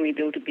wanted to do when we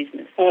built a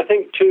business. And I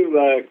think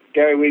too,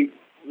 Gary,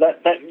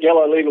 that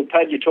yellow legal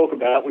pad you talk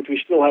about, which we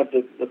still have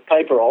the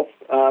paper of,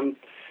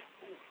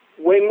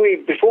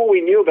 before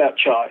we knew about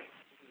chai,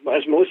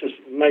 as Melissa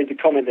made the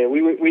comment there,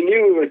 we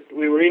knew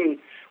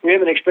we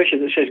have an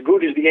expression that says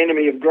good is the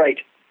enemy of great.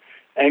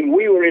 And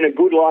we were in a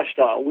good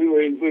lifestyle. We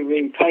were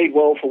being paid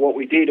well for what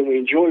we did, and we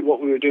enjoyed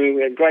what we were doing.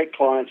 We had great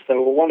clients. They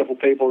were wonderful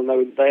people, and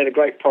they had a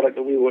great product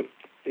that we were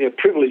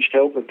privileged to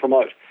help and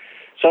promote.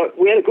 So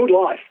we had a good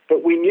life,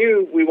 but we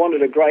knew we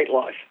wanted a great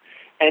life.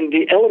 And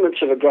the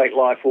elements of a great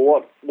life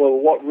were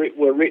what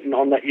were written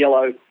on that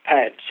yellow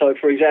pad. So,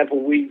 for example,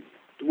 we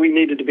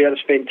needed to be able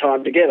to spend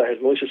time together. As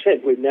Melissa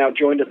said, we've now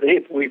joined at the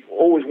hip. We've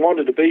always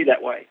wanted to be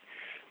that way.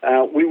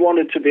 We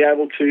wanted to be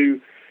able to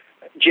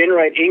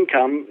generate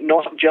income,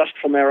 not just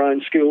from our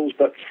own skills,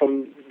 but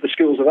from the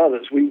skills of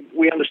others.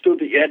 We understood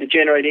that you had to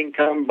generate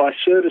income by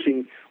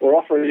servicing or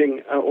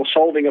offering or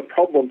solving a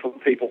problem for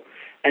people.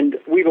 And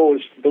we've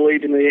always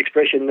believed in the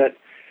expression that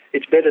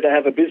it's better to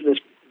have a business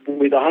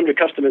with 100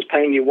 customers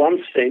paying you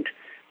 1 cent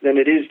than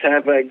it is to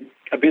have a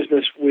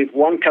business with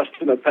one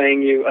customer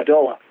paying you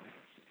 $1.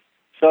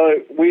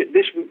 So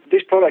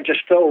this product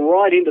just fell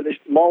right into this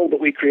mold that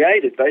we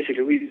created,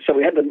 basically. We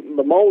had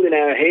the mold in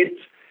our heads,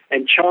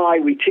 and chai,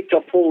 we ticked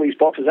off all these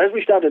boxes. As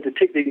we started to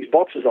tick these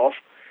boxes off,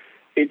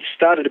 it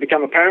started to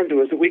become apparent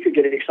to us that we could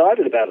get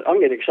excited about it. I'm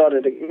getting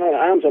excited. The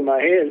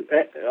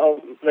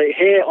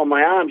hair on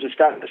my arms is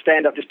starting to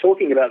stand up just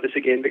talking about this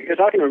again, because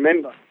I can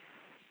remember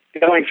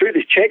going through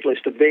this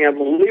checklist of being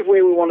able to live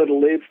where we wanted to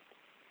live,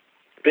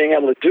 being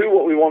able to do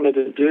what we wanted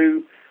to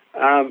do,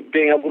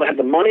 being able to have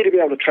the money to be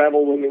able to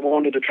travel when we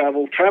wanted to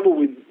travel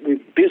with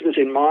business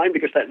in mind,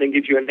 because that then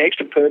gives you an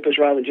extra purpose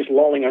rather than just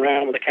lolling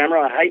around with a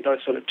camera. I hate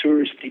those sort of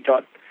touristy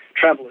type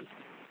travellers,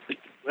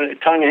 just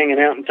tongue hanging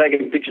out and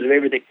taking pictures of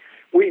everything.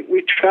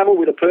 We travel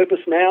with a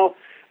purpose now.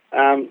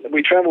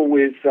 We travel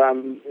with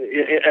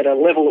at a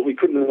level that we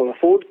couldn't have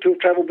afforded to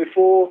travel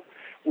before.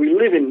 We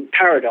live in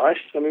paradise.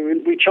 I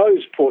mean, we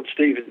chose Port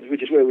Stephens,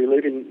 which is where we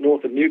live in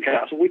north of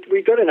Newcastle.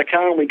 We got in a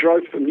car and we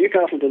drove from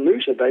Newcastle to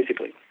Noosa,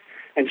 basically,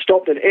 and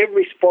stopped at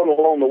every spot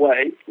along the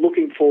way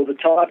looking for the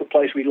type of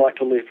place we'd like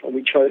to live. And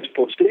we chose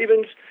Port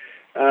Stephens.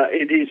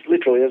 It is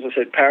literally, as I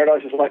said,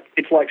 paradise.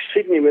 It's like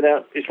Sydney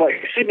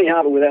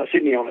Harbour without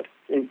Sydney on it.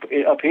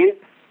 up here.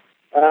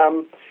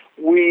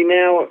 We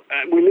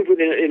live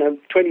within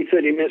 20,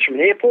 30 minutes from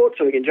an airport,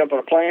 so we can jump on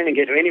a plane and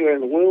get to anywhere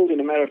in the world in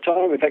a matter of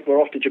time. In fact, we're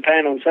off to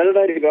Japan on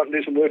Saturday to go out and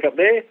do some work up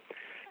there.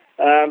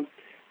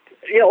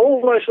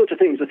 All those sorts of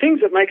things. The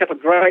things that make up a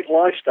great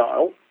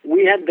lifestyle,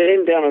 we had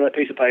them down on that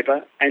piece of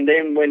paper, and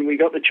then when we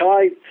got the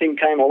chai thing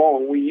came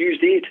along, we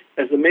used it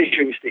as the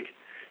measuring stick.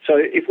 So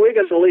if we're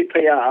going to lead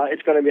PR,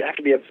 it's going to have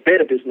to be a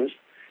better business.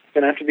 It's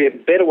going to have to be a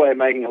better way of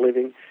making a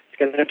living. It's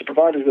going to have to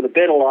provide us with a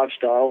better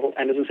lifestyle.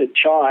 And as I said,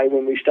 chai,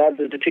 when we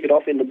started to tick it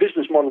off in the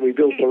business model we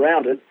built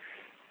around it,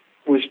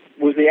 was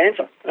the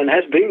answer and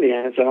has been the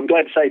answer. I'm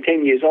glad to say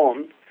 10 years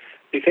on,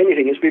 if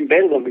anything, it's been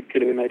better than we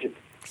could have imagined.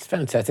 It's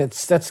fantastic.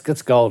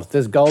 That's gold.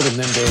 There's gold in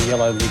them there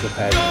yellow legal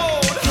pads.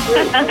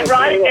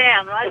 Write it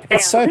down.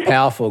 It's so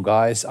powerful,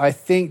 guys. I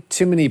think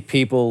too many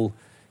people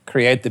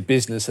create the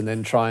business and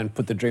then try and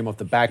put the dream off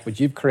the back, but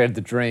you've created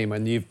the dream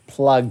and you've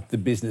plugged the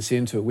business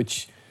into it,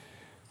 which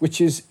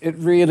is, it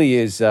really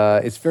is,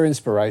 it's very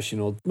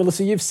inspirational.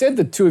 Melissa, you've said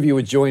the two of you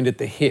are joined at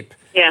the hip.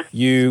 Yeah.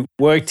 You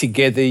work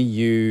together,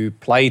 you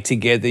play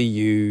together,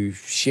 you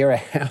share a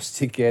house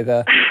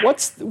together.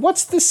 What's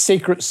the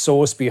secret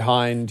sauce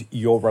behind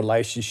your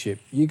relationship?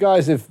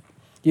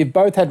 You've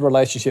both had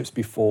relationships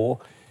before.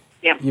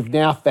 Yeah. You've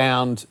now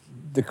found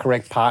the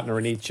correct partner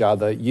in each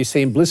other. You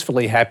seem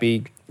blissfully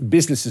happy.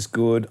 Business is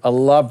good. I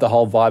love the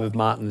whole vibe of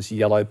Martin's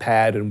yellow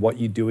pad and what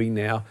you're doing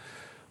now.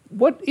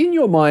 What, in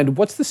your mind,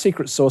 what's the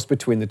secret sauce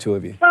between the two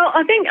of you? Well,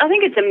 I think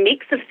it's a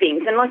mix of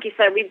things. And like you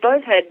say, we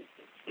both had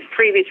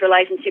previous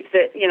relationships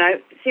that,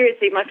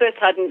 seriously, my first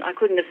husband, I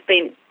couldn't have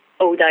spent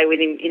all day with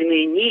him in a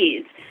million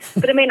years.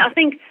 But, I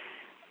think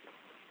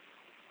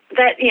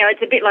that,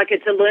 it's a bit like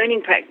it's a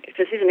learning practice,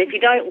 isn't it? If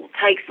you don't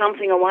take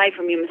something away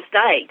from your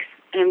mistakes,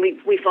 and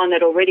we find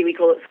that already, we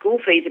call it school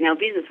fees in our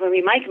business. When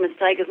we make a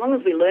mistake, as long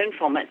as we learn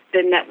from it,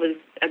 then that was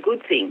a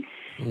good thing.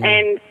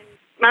 And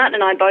Martin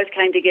and I both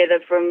came together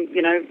from,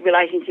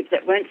 relationships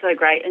that weren't so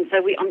great. And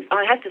so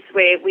I have to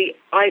swear,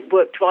 I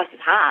worked twice as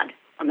hard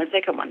on the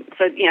second one.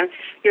 So,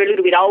 you're a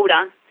little bit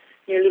older,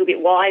 you're a little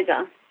bit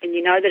wiser, and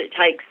you know that it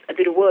takes a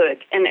bit of work.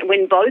 And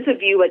when both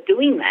of you are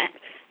doing that,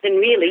 then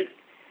really,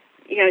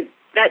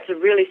 that's a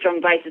really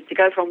strong basis to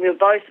go from. We were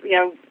both,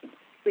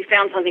 we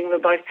found something we were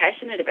both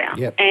passionate about.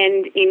 Yep.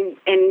 And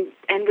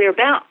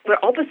we're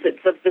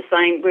opposites of the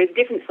same, we're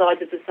different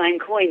sides of the same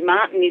coin.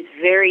 Martin is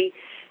very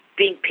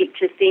big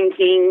picture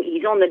thinking.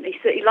 He loves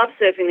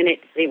surfing the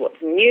net to see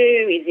what's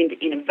new. He's into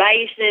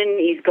innovation.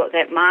 He's got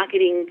that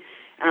marketing.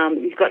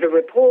 He's got a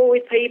rapport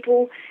with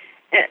people.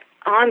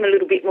 I'm a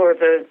little bit more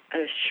of a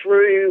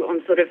shrew.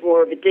 I'm sort of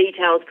more of a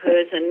details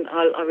person.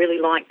 I really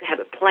like to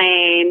have a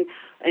plan,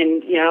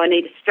 and I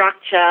need a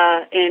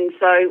structure. And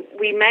so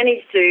we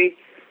managed to,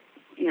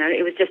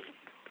 it was just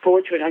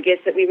fortunate, I guess,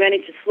 that we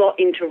managed to slot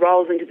into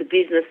roles into the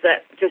business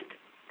that just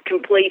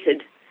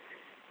completed.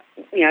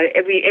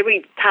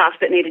 Every task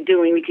that needed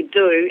doing, we could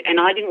do, and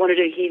I didn't want to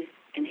do his,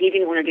 and he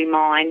didn't want to do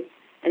mine.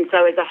 And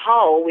so as a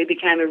whole, we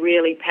became a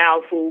really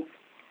powerful,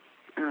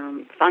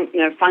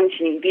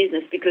 functioning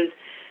business, because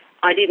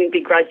I didn't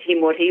begrudge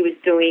him what he was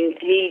doing.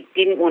 He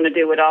didn't want to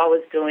do what I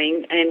was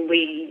doing, and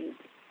we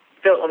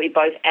felt like we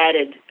both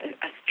added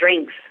a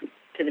strength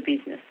to the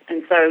business.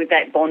 And so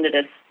that bonded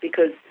us,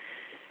 because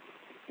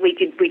we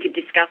could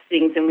discuss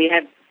things, and we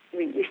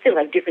still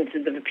have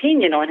differences of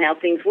opinion on how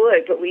things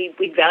work, but we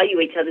value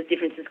each other's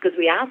differences because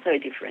we are so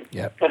different.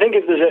 Yep. I think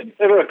if there's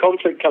ever a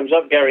conflict comes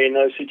up, Gary, in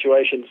those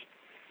situations,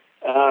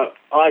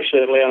 I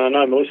certainly, and I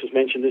know Melissa's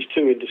mentioned this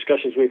too in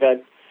discussions we've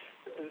had,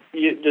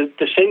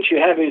 the sense you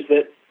have is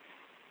that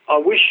I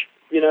wish,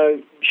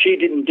 she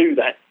didn't do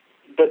that.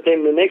 But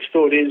then the next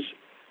thought is,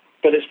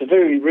 but it's the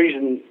very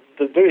reason,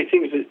 the very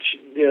things that,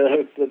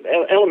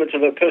 the elements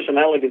of her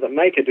personality that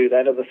make her do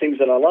that are the things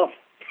that I love.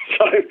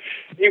 So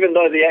even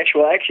though the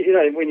actual action,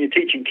 when you're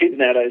teaching kids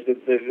nowadays,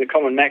 the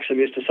common maxim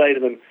is to say to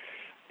them,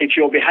 it's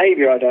your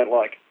behaviour I don't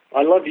like.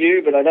 I love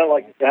you, but I don't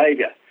like your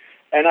behaviour.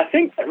 And I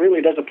think that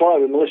really does apply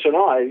with Melissa and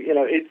I.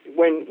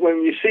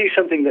 When you see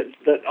something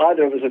that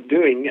either of us are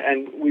doing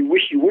and we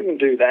wish you wouldn't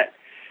do that,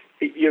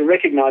 you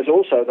recognise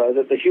also, though,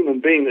 that the human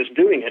being that's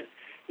doing it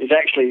is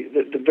actually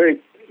the very,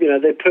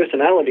 their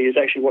personality is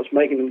actually what's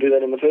making them do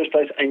that in the first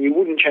place, and you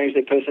wouldn't change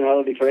their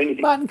personality for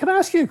anything. Martin, can I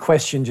ask you a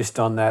question just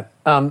on that?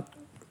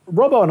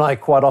 Robbo and I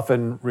quite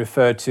often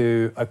refer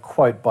to a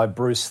quote by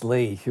Bruce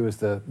Lee, who was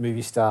the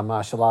movie star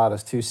martial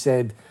artist, who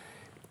said,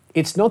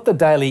 "It's not the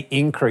daily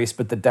increase,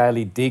 but the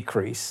daily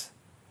decrease.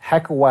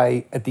 Hack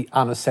away at the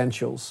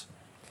unessentials."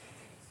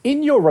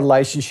 In your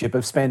relationship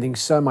of spending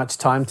so much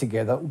time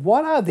together,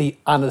 what are the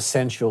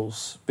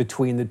unessentials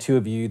between the two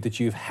of you that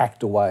you've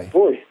hacked away?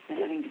 Boy.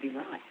 Having to be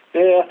right.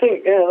 Yeah, I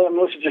think,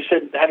 Melissa just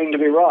said having to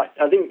be right.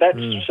 I think that's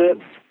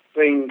certainly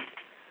been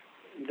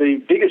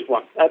the biggest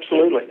one.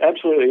 Absolutely,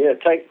 yeah.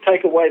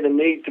 Take away the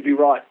need to be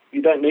right.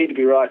 You don't need to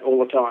be right all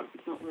the time.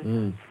 It's not worth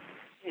it.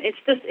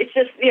 It's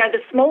just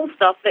the small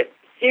stuff that,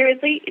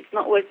 seriously, it's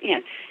not worth,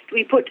 do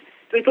we put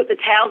the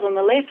towels on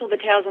the left or the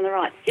towels on the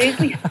right?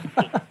 Seriously?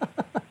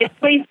 It's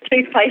squeeze the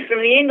toothpaste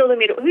from the end or the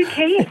middle. Who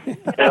cares?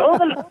 All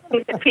the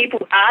things that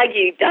people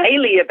argue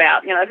daily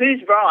about,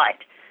 who's right.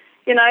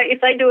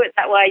 If they do it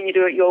that way and you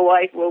do it your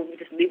way, well,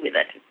 just live with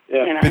it.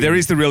 Yeah. But there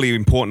is the really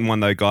important one,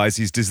 though, guys,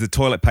 is does the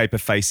toilet paper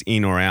face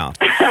in or out?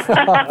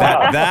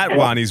 that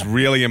one is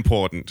really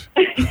important.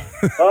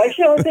 Well,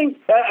 actually, I think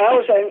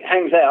ours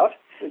hangs out.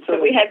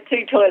 But we have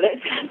 2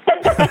 toilets.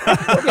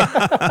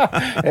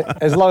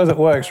 As long as it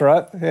works,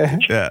 right?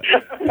 Yeah.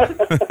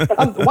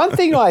 One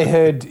thing I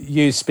heard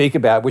you speak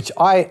about, which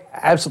I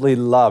absolutely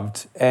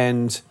loved,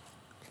 and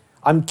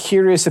I'm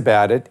curious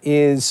about it,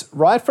 is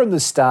right from the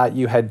start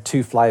you had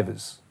 2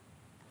 flavours.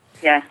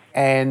 Yeah.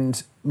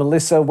 And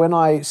Melissa, when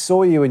I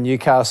saw you in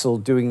Newcastle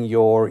doing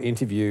your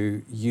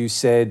interview, you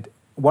said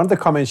one of the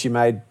comments you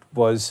made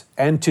was,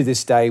 and to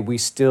this day, we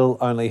still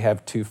only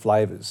have 2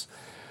 flavours.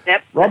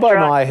 Yep. Robbo that's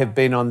and right. I have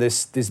been on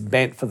this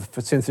bent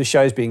since the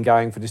show's been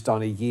going for just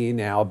on a year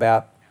now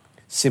about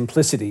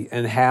simplicity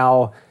and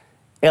how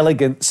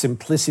elegant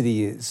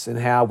simplicity is and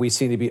how we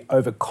seem to be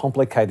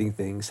overcomplicating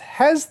things.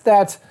 Has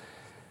that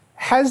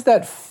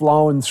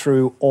flown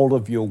through all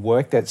of your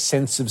work, that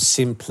sense of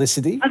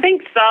simplicity? I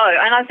think so,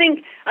 and I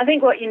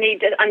think what you need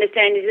to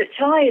understand is that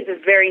chai is a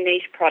very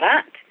niche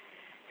product,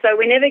 so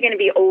we're never going to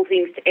be all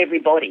things to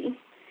everybody,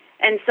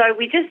 and so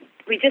we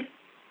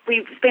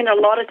spent a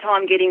lot of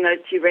time getting those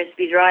 2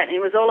 recipes right, and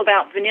it was all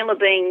about vanilla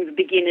being the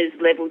beginner's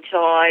level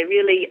chai,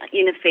 really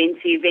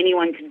inoffensive,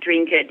 anyone can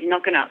drink it, you're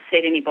not going to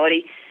upset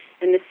anybody,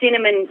 and the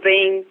cinnamon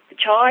being the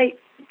chai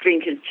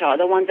drinkers' chai,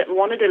 the ones that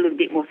wanted a little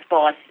bit more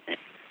spice,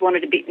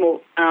 wanted a bit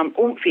more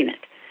oomph in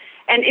it.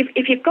 And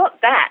if you've got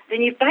that,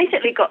 then you've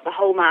basically got the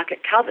whole market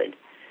covered.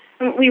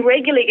 And we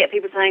regularly get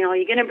people saying, oh,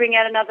 you're going to bring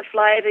out another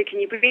flavour, can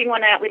you bring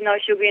one out with no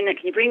sugar in it,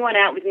 can you bring one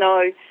out with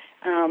no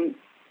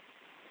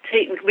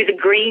tea, with a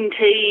green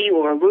tea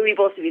or a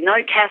rooibos with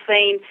no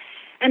caffeine?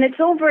 And it's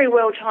all very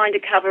well trying to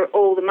cover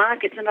all the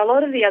markets, and a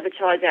lot of the other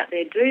chais out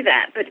there do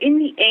that. But in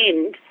the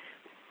end,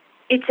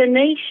 it's a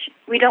niche.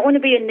 We don't want to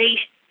be a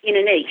niche in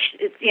a niche.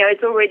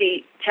 It's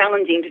already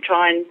challenging to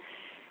try and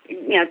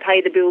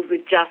pay the bills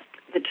with just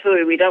the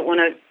 2. We don't want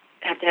to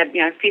have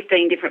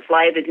 15 different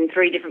flavours in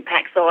 3 different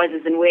pack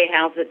sizes and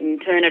warehouse it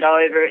and turn it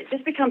over. It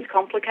just becomes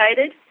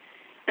complicated.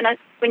 And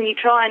when you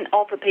try and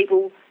offer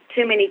people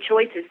too many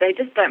choices, they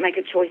just don't make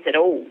a choice at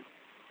all.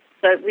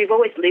 So we've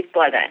always lived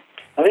by that.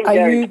 I think,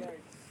 Gary,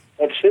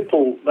 that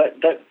simple,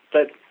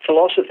 that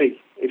philosophy,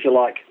 if you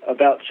like,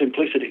 about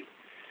simplicity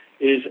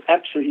is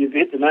absolutely, you've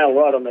hit the nail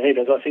right on the head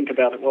as I think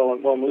about it while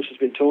Melissa's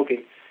been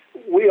talking.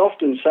 We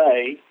often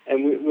say,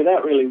 and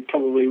without really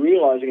probably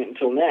realising it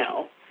until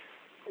now,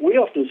 we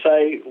often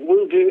say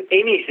we'll do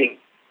anything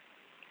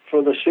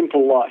for the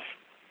simple life.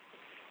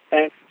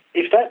 And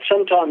if that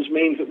sometimes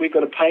means that we've got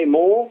to pay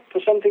more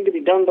for something to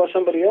be done by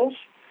somebody else,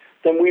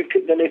 than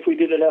if we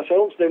did it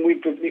ourselves, then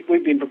we've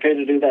been prepared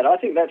to do that. I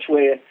think that's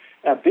where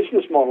our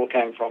business model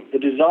came from, the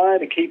desire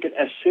to keep it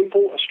as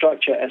simple a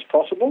structure as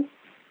possible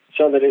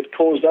so that it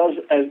caused us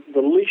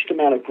the least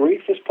amount of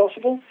grief as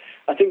possible.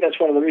 I think that's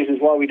one of the reasons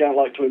why we don't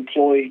like to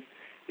employ,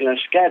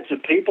 scads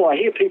of people. I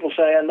hear people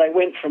say, and they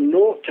went from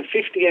 0 to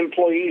 50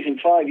 employees in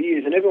 5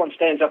 years, and everyone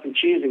stands up and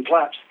cheers and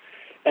claps,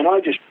 and I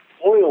just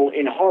boil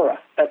in horror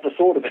at the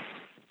thought of it.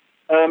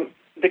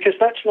 Because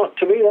that's not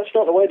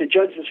the way to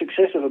judge the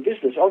success of a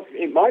business.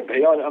 It might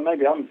be.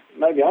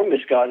 Maybe I'm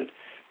misguided.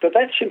 But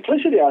that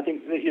simplicity, I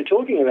think, that you're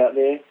talking about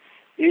there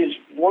is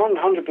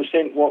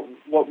 100%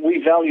 what we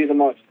value the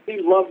most.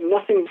 We love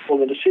nothing more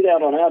than to sit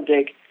out on our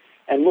deck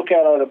and look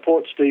out over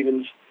Port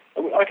Stephens.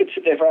 I could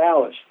sit there for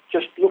hours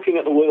just looking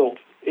at the world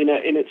in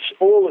its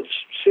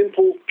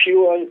simple,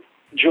 pure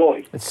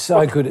joy. It's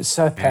so good. It's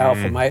so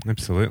powerful, mate.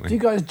 Absolutely. Do you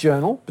guys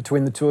journal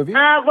between the 2 of you?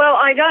 Well,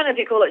 I don't know if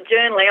you call it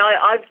journaling.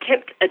 I've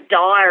kept a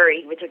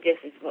diary, which I guess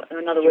is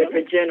another word for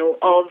a journal,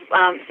 of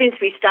since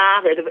we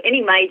started, of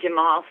any major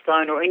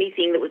milestone or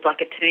anything that was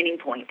like a turning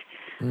point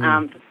for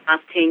the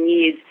past 10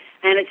 years.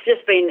 And it's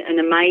just been an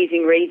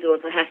amazing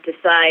resource, I have to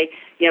say.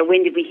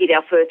 When did we hit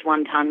our first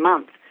 1 tonne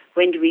month?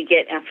 When did we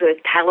get our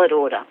first pallet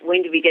order?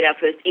 When did we get our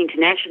first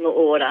international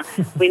order?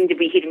 When did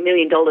we hit $1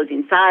 million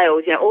in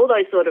sales? All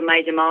those sort of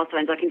major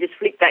milestones. I can just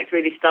flick back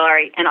through this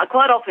diary. And I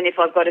quite often, if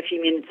I've got a few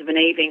minutes of an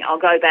evening, I'll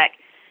go back,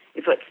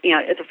 if it's,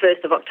 it's the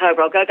 1st of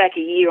October, I'll go back a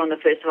year on the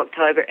 1st of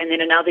October and then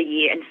another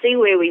year and see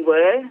where we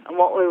were and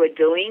what we were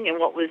doing and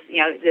what was,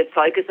 the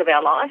focus of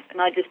our life.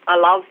 And I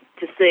love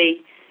to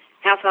see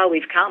how far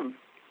we've come.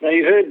 Now,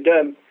 you heard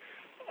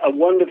a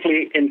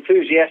wonderfully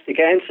enthusiastic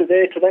answer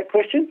there to that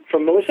question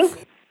from Melissa.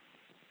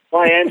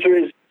 My answer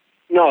is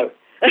no.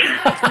 He's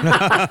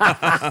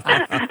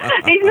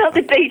not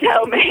the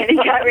detail man. He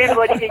can't remember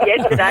what he did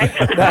yesterday.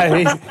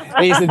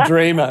 No, he's the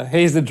dreamer.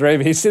 He's the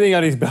dreamer. He's sitting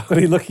on his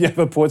balcony looking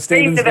over Port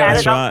Stephens.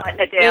 That's right. I'm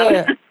writing it down.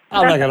 Yeah.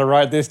 I'm not going to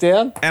write this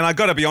down. And I've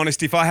got to be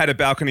honest, if I had a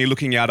balcony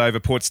looking out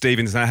over Port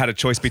Stephens and I had a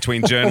choice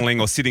between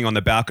journaling or sitting on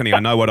the balcony, I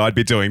know what I'd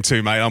be doing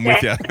too, mate. I'm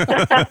with you.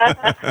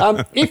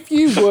 If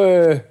you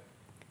were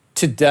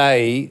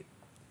today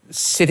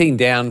sitting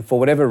down for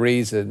whatever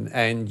reason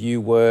and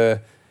you were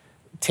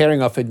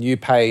tearing off a new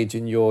page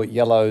in your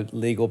yellow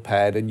legal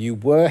pad and you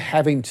were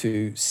having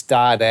to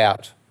start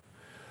out,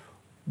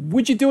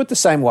 would you do it the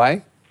same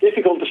way?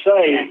 Difficult to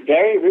say,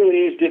 Gary. It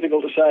really is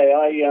difficult to say.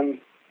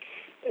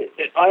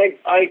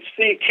 I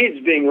see kids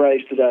being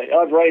raised today.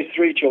 I've raised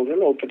 3 children,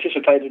 or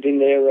participated in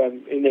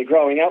their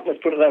growing up. Let's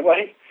put it that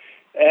way.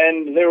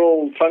 And they're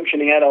all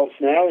functioning adults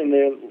now in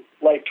their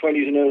late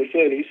 20s and early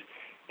 30s.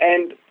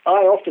 And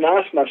I often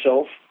ask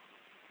myself,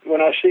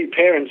 when I see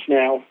parents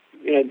now,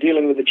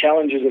 dealing with the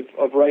challenges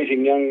of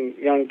raising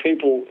young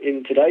people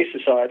in today's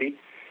society,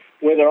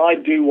 whether I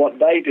do what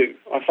they do.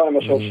 I find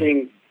myself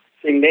seeing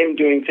them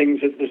doing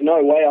things that there's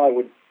no way I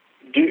would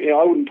do.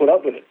 I wouldn't put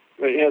up with it.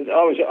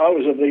 I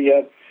was of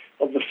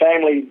the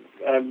family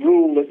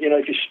rule that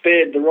if you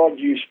spared the rod,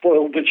 you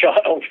spoiled the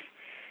child.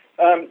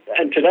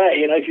 And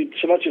today, if you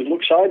so much as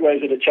look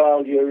sideways at a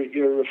child,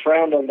 you're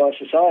frowned on by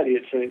society,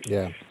 it seems.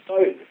 Yeah.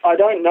 So I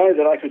don't know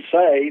that I could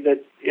say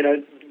that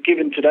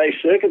given today's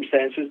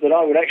circumstances, that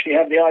I would actually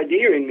have the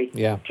idea in me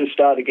to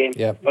start again.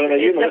 Yeah.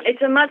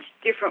 It's a much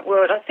different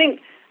world. I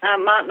think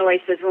Martin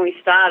always says when we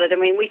started,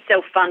 we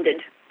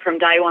self-funded from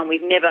day one.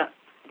 We've never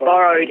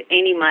borrowed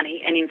any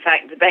money, and in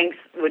fact the banks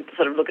would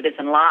sort of look at us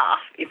and laugh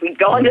if we'd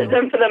gone to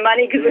them for the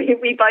money, because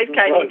we both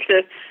came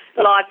into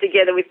life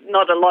together with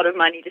not a lot of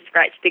money to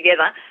scratch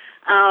together.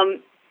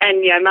 And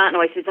Martin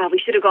always says, we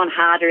should have gone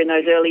harder in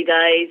those early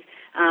days.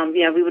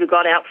 We would have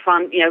got out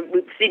front.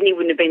 Sydney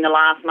wouldn't have been the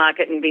last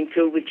market and been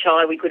filled with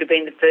chai. We could have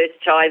been the first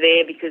chai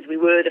there because we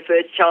were the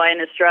first chai in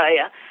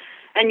Australia.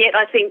 And yet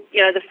I think,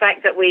 the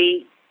fact that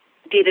we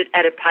did it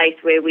at a pace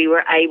where we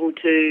were able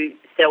to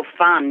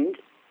self-fund,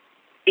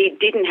 it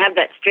didn't have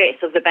that stress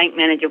of the bank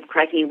manager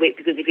cracking a whip,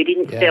 because if you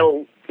didn't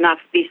sell enough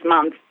this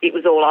month, it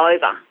was all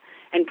over.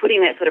 And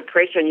putting that sort of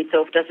pressure on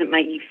yourself doesn't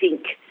make you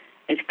think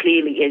as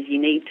clearly as you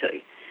need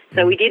to.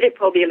 So we did it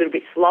probably a little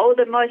bit slower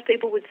than most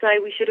people would say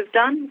we should have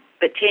done,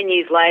 but 10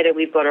 years later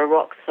we've got a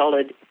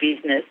rock-solid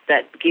business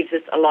that gives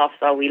us a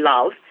lifestyle we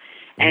love,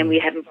 and we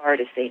haven't borrowed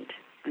a cent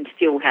and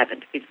still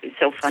haven't. We've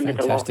self-funded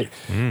a lot.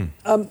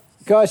 Fantastic.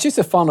 Guys, just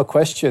a final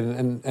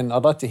question, and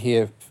I'd like to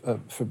hear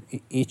from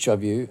each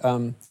of you.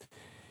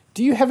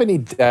 Do you have any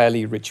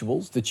daily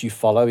rituals that you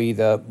follow,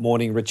 either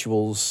morning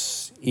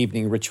rituals,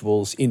 evening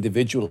rituals,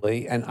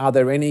 individually, and are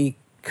there any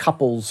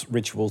couples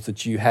rituals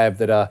that you have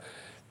that are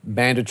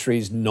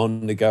mandatories,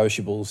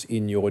 non-negotiables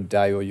in your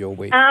day or your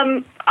week?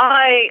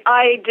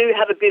 I do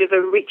have a bit of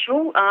a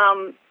ritual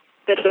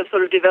that I've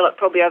sort of developed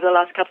probably over the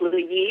last couple of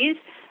years.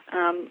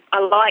 I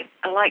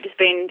like to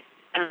spend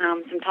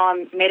some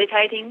time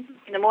meditating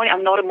in the morning.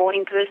 I'm not a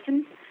morning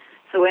person,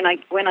 so when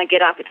I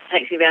get up, it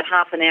takes me about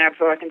half an hour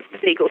before I can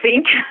speak or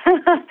think.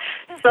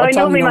 So what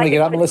time do you normally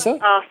get up, up, Melissa?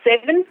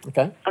 7.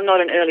 Okay. I'm not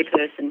an early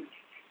person.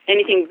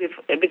 Anything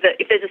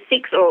if there's a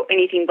 6 or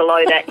anything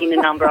below that in the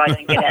number, I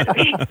don't get out of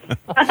bed.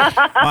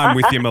 I'm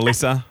with you,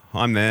 Melissa.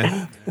 I'm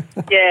there.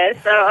 Yeah,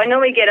 so I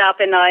normally get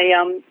up and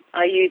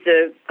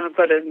I've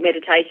got a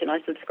meditation I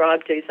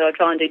subscribe to, so I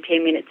try and do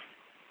 10 minutes,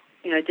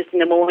 just in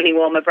the morning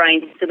while my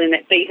brain's still in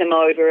that beta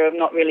mode where I'm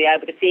not really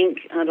able to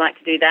think. I'd like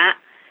to do that.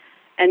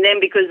 And then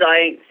because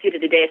I sit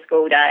at a desk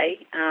all day,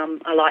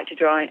 I like to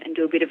try and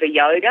do a bit of a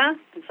yoga.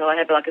 And so I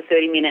have like a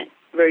 30-minute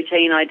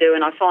routine I do,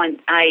 and I find,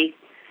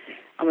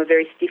 I'm a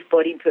very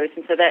stiff-bodied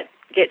person, so that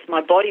gets my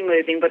body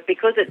moving. But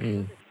because it's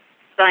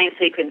same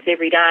sequence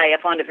every day,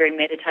 I find it very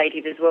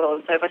meditative as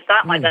well. So if I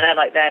start my day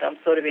like that, I'm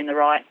sort of in the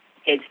right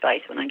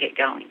headspace when I get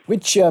going.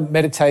 Which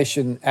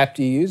meditation app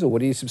do you use, or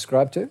what do you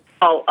subscribe to?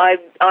 Oh, I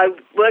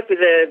work with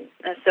a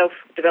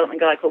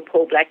self-development guy called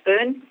Paul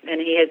Blackburn, and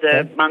he has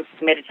a month's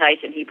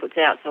meditation he puts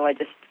out, so I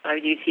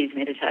use his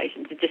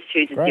meditations. It just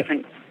chooses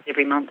different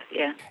every month,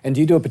 yeah. And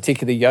do you do a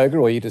particular yoga,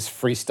 or you just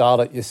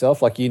freestyle it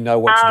yourself, like you know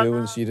what to do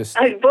and so you just...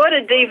 I bought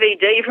a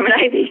DVD from an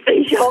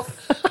ABC shop,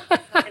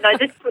 and I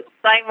just put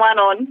the same one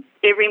on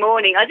every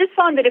morning. I just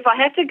find that if I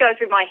have to go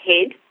through my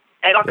head,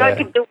 and I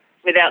could do it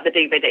without the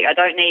DVD. I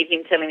don't need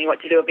him telling me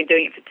what to do. I've been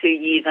doing it for 2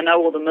 years. I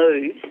know all the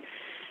moves.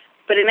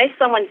 But unless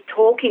someone's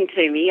talking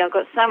to me, I've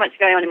got so much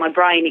going on in my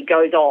brain, it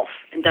goes off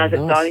and does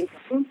its own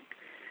thing.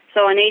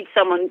 So I need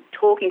someone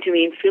talking to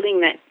me and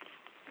filling that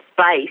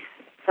space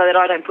so that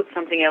I don't put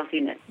something else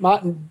in it.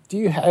 Martin, do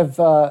you have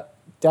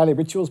daily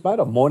rituals, mate,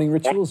 or morning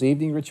rituals,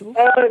 evening rituals?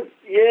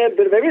 Yeah, a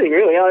bit of everything,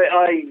 really.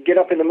 I get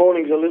up in the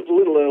mornings a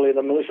little earlier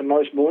than Melissa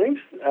most mornings,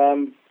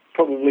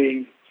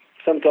 probably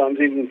sometimes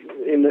even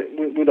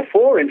with a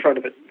 4 in front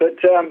of it. But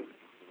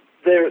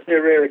they're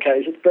rare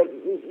occasions. But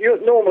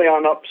normally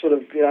I'm up sort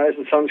of, as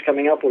the sun's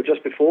coming up or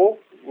just before,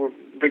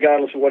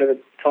 regardless of whatever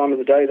time of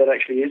the day that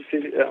actually is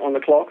on the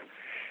clock.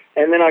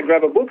 And then I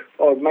grab a book,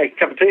 or make a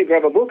cup of tea,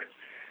 grab a book,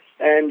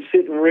 and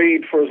sit and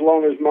read for as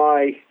long as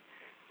my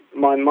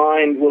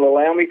mind will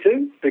allow me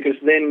to, because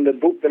then the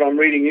book that I'm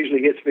reading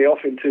usually gets me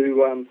off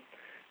into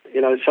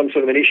some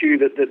sort of an issue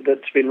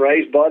that's been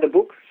raised by the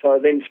book. So I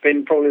then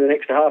spend probably the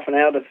next half an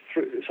hour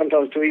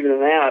sometimes to even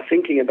an hour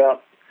thinking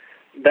about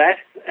that,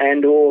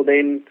 and or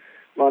then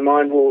my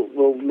mind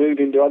will move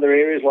into other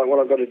areas like what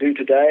I've got to do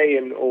today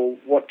or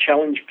what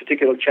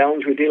particular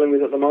challenge we're dealing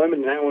with at the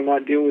moment and how we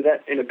might deal with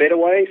that in a better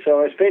way.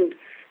 So I spend,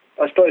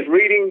 I suppose,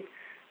 reading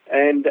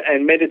and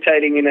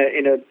meditating in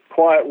a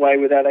quiet way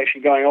without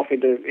actually going off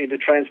into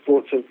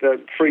transports of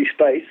free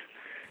space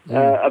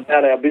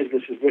about our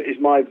business is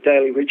my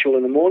daily ritual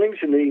in the mornings.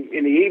 In the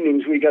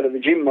evenings, we go to the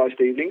gym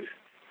most evenings,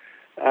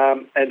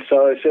 and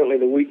so certainly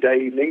the weekday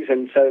evenings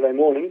and Saturday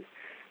morning.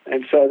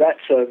 And so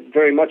that's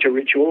very much a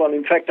ritual. And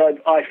in fact,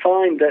 I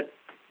find that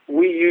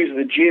we use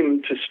the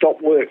gym to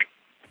stop work.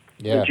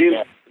 Yeah.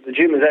 The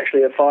gym is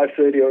actually a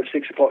 5:30 or a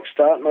 6 o'clock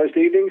start most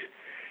evenings.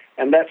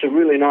 And that's a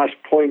really nice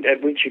point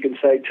at which you can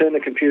say, turn the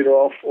computer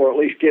off or at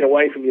least get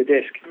away from your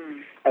desk.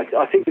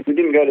 I think if we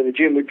didn't go to the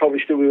gym, we'd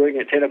probably still be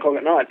working at 10 o'clock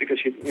at night because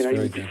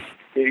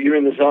you're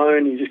in the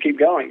zone, you just keep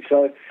going.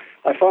 So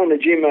I find the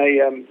gym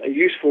a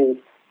useful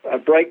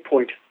break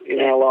point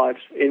in our lives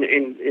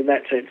in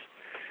that sense.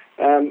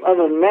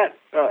 Other than that,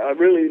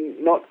 really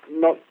not.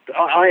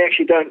 I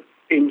actually don't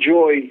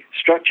enjoy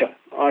structure.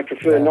 I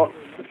prefer not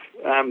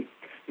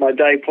my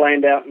day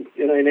planned out,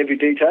 in every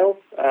detail.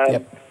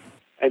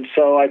 And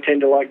so I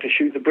tend to like to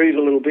shoot the breeze a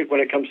little bit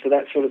when it comes to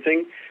that sort of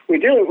thing. We're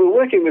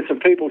working with some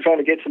people trying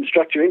to get some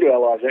structure into our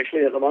lives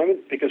actually at the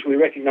moment because we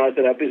recognise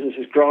that our business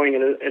is growing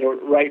at a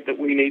rate that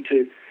we need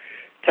to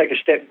take a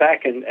step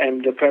back and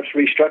perhaps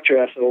restructure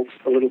ourselves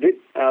a little bit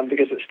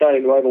because it's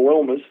starting to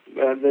overwhelm us.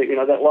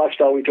 That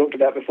lifestyle we talked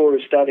about before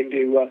is starting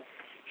to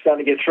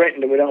get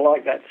threatened, and we don't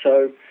like that.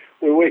 So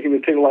we're working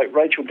with people like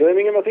Rachel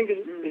Birmingham, I think,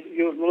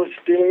 you're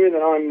dealing with,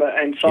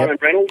 and Simon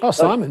Reynolds. Oh,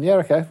 Simon, yeah,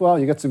 okay. Well,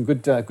 you got some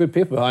good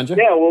people behind you.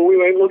 Yeah, well, we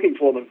went looking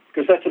for them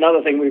because that's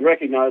another thing we've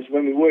recognised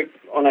when we work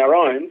on our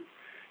own.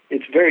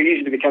 It's very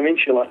easy to become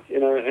insular,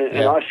 and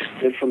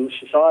isolated from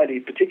society,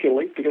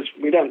 particularly because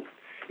we don't.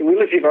 We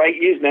lived here for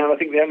 8 years now, and I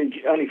think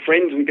the only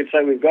friends we could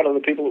say we've got are the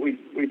people that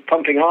we're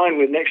pumping iron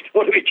with next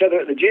door to each other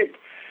at the gym.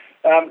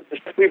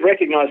 We've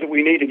recognised that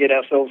we need to get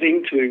ourselves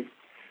into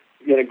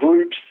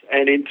groups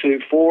and into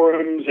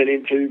forums and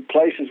into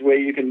places where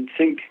you can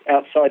think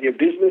outside your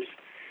business,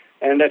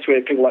 and that's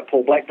where people like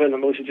Paul Blackburn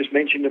and Melissa just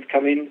mentioned have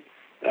come in.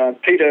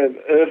 Peter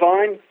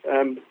Irvine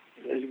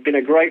has been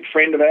a great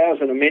friend of ours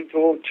and a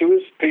mentor to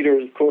us. Peter,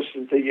 of course,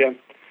 is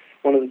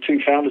one of the two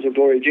founders of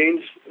Gloria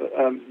Jeans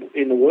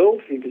in the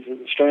world. He was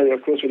in Australia,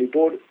 of course, when he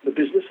bought the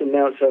business, and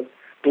now it's a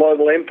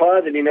global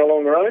empire that he no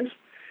longer owns.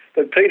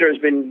 But Peter has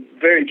been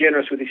very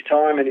generous with his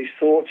time and his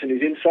thoughts and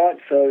his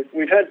insights. So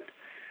we've had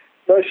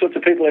those sorts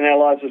of people in our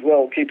lives as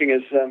well, keeping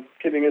us on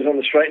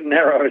the straight and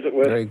narrow, as it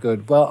were. Very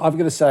good. Well, I'm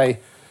going to say,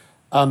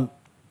 on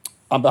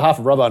behalf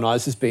of Robbo and I,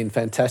 this has been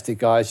fantastic,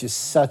 guys. You're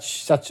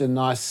such a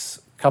nice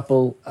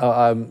couple.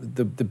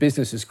 The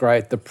business is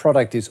great. The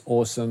product is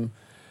awesome.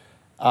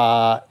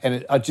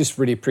 And I just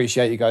really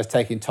appreciate you guys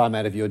taking time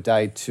out of your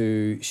day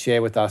to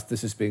share with us.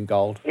 This has been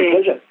gold.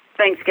 Pleasure.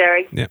 Thanks,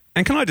 Gary. Yeah,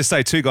 and can I just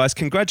say too, guys,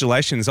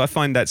 congratulations. I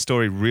find that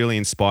story really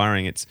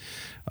inspiring.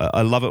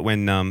 I love it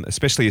when,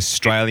 especially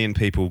Australian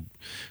people,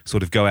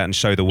 sort of go out and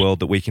show the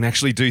world that we can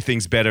actually do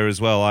things better as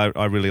well.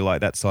 I really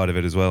like that side of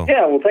it as well.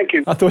 Yeah, well, thank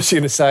you. I thought you were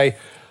going to say,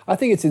 I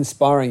think it's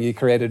inspiring you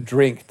create a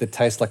drink that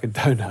tastes like a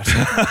donut.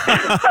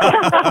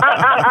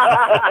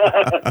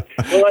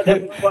 Well,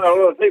 that inspires a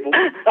lot of people.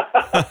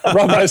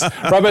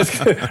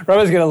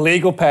 Robbo's got a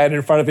legal pad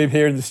in front of him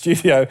here in the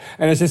studio,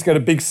 and it's just got a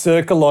big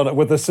circle on it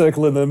with a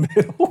circle in the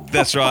middle.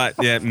 That's right.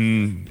 Yeah.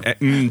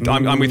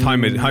 I'm with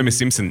Homer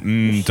Simpson.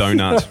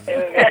 Donut.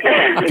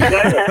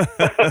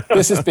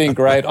 This has been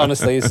great.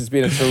 Honestly, this has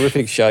been a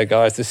terrific show,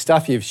 guys. The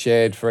stuff you've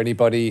shared for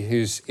anybody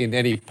who's in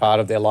any part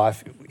of their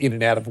life, in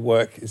and out of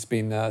work, has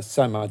been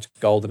so much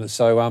gold in it.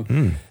 So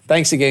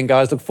thanks again,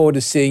 guys. Look forward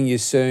to seeing you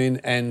soon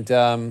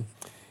and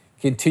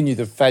continue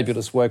the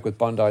fabulous work with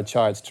Bondi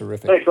Chai. It's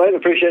terrific. Thanks, mate.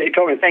 Appreciate your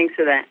comment. Thanks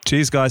for that.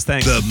 Cheers, guys.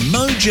 Thanks. The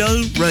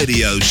Mojo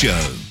Radio Show.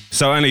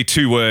 So only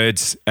 2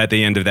 words at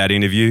the end of that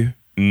interview.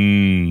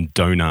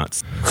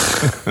 Donuts.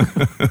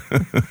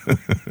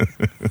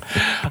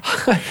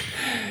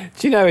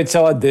 Do you know, it's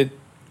odd that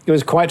it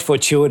was quite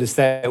fortuitous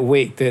that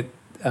week that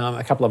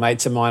a couple of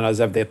mates of mine, I was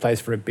over their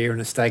place for a beer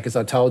and a steak, as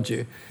I told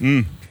you.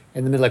 In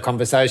the middle of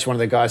conversation, one of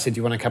the guys said, "Do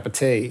you want a cup of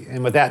tea?"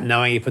 And without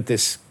knowing, he put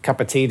this cup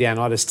of tea down.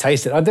 I just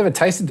tasted it. I'd never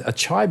tasted a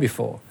chai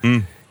before.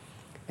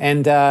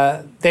 And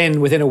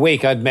then within a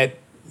week, I'd met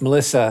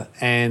Melissa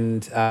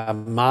and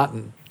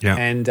Martin. Yeah.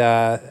 And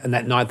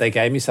that night they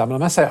gave me some. And I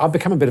must say, I've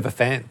become a bit of a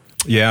fan.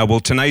 Yeah, well,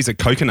 Tanae's a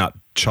coconut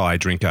chai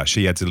drinker.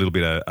 She adds a little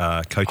bit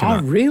of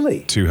coconut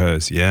to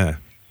hers, yeah.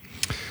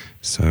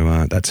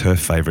 So that's her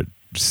favourite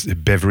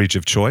beverage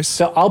of choice.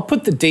 So I'll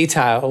put the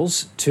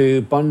details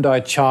to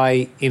Bondi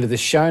Chai into the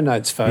show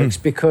notes, folks,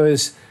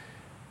 because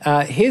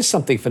here's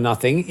something for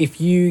nothing. If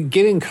you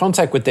get in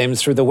contact with them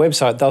through the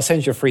website, they'll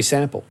send you a free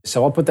sample.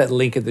 So I'll put that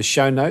link in the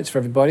show notes for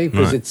everybody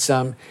because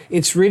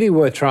it's really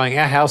worth trying.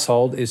 Our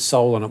household is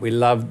sold on it. We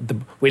love the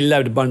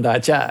Bondi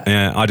Chai.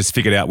 Yeah, I just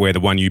figured out where the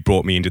one you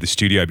brought me into the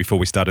studio before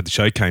we started the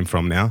show came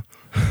from now.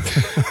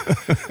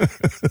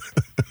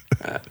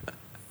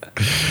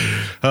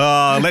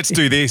 Let's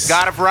do this.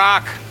 God of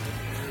Rock.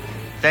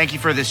 Thank you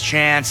for this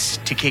chance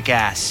to kick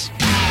ass.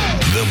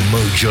 The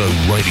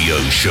Mojo Radio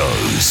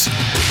Show's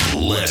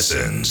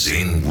Lessons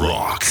in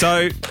Rock.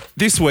 So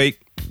this week,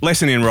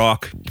 Lesson in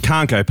Rock,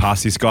 can't go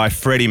past this guy,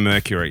 Freddie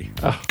Mercury.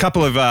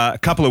 Couple of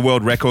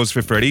world records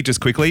for Freddie, just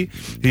quickly.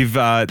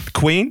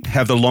 Queen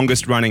have the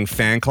longest running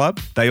fan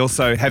club. They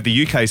also have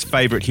the UK's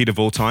favourite hit of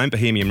all time,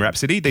 Bohemian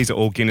Rhapsody. These are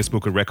all Guinness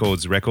Book of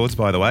Records,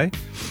 by the way.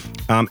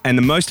 And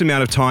the most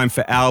amount of time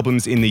for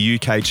albums in the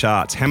UK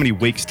charts. How many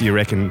weeks do you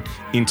reckon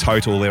in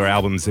total their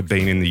albums have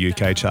been in the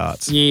UK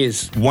charts?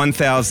 Years.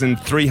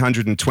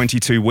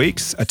 1,322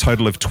 weeks, a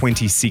total of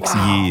 26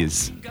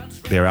 years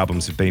their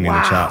albums have been in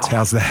the charts.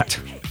 How's that?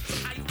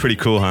 Pretty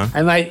cool, huh?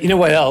 And mate, you know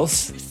what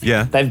else?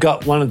 Yeah. They've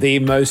got one of the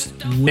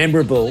most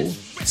memorable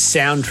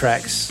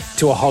soundtracks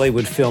to a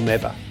Hollywood film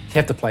ever. You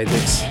have to play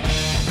this.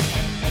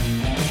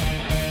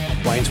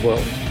 Wayne's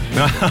World.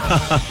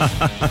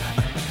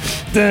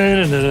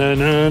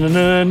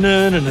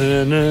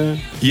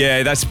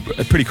 Yeah, that's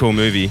a pretty cool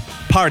movie.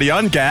 Party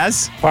on,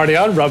 Gaz. Party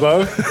on,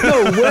 Robbo.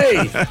 No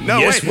way. No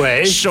yes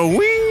way.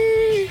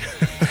 Shwing.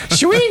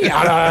 Shwing.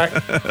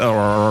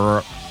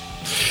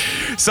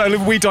 So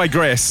we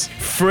digress.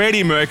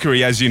 Freddie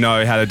Mercury, as you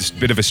know, had a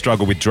bit of a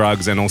struggle with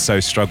drugs and also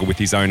struggled with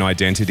his own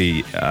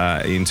identity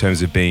in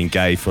terms of being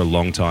gay for a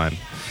long time.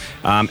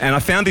 And I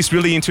found this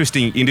really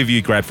interesting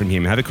interview grab from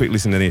him. Have a quick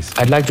listen to this.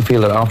 I'd like to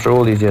feel that after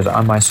all these years,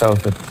 I'm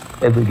myself at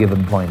every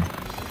given point.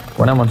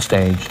 When I'm on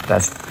stage,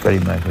 that's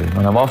Freddie Mercury.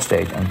 When I'm off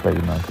stage, I'm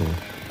Freddie Mercury.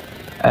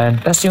 And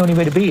that's the only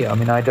way to be. I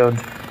mean,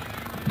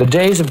 the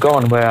days have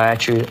gone where I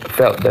actually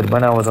felt that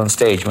when I was on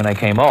stage, when I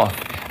came off,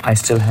 I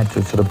still had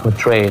to sort of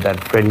portray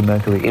that Freddie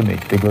Mercury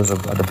image because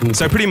of other people.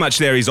 So pretty much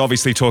there he's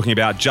obviously talking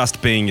about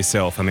just being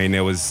yourself. I mean,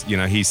 there was,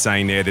 he's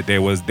saying there that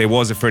there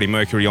was a Freddie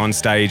Mercury on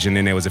stage and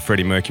then there was a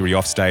Freddie Mercury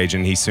off stage,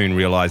 and he soon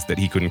realised that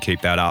he couldn't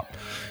keep that up,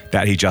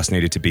 that he just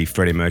needed to be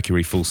Freddie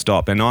Mercury full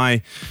stop. And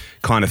I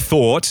kind of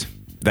thought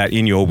that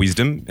in your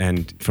wisdom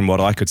and from what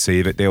I could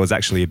see of it, there was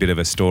actually a bit of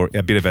a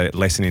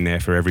lesson in there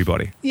for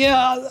everybody.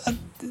 Yeah,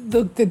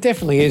 there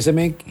definitely is. I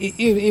mean,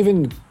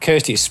 even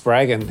Kirsty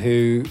Spraggan,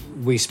 who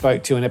we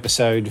spoke to in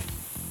episode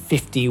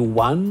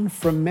 51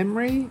 from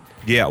memory.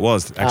 Yeah, it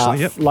was,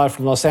 actually, yep. Live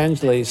from Los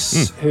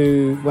Angeles,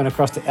 who went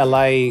across to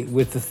LA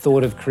with the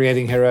thought of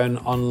creating her own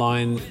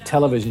online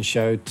television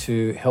show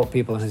to help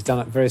people and has done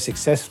it very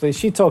successfully.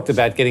 She talked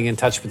about getting in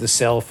touch with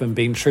herself and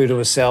being true to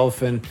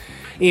herself and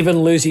even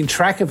losing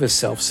track of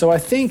herself. So I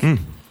think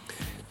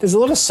there's a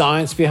lot of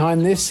science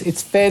behind this.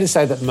 It's fair to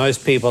say that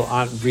most people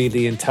aren't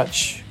really in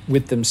touch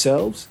with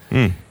themselves.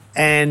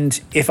 And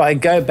if I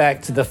go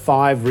back to the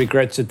 5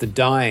 Regrets of the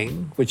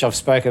Dying, which I've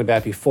spoken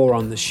about before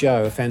on the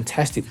show, a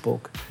fantastic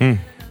book,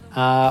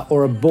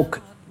 or a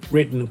book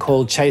written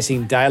called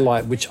Chasing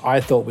Daylight, which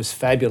I thought was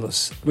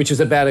fabulous, which was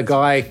about a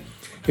guy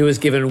who was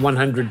given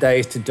 100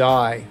 days to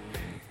die.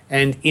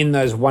 And in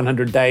those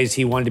 100 days,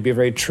 he wanted to be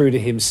very true to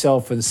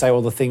himself and say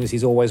all the things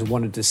he's always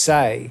wanted to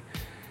say.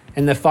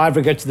 And the 5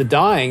 Regrets of the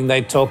Dying,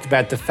 they talked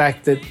about the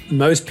fact that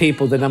most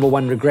people, the number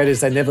one regret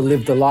is they never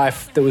lived the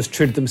life that was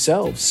true to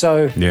themselves.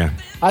 So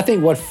I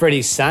think what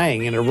Freddie's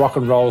saying in a rock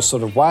and roll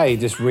sort of way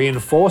just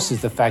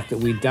reinforces the fact that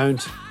we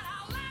don't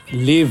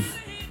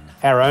live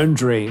our own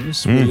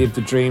dreams. We live the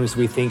dreams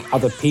we think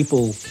other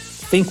people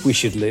think we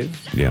should live.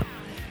 Yeah.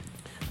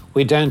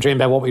 We don't dream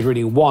about what we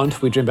really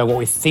want. We dream about what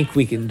we think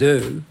we can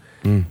do.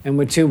 And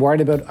we're too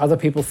worried about what other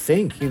people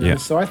think,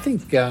 So I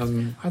think,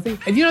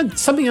 and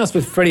something else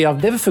with Freddie,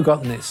 I've never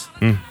forgotten this.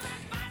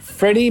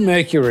 Freddie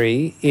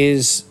Mercury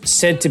is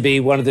said to be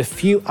one of the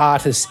few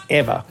artists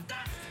ever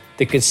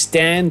that could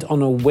stand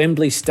on a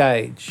Wembley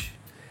stage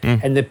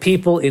and the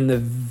people in the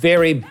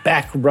very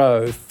back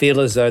row feel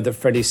as though that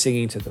Freddie's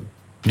singing to them.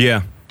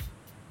 Yeah.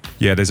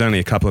 Yeah, there's only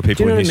a couple of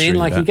people in history. Do you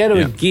know what I mean? Like you go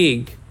to a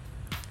gig,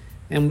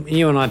 and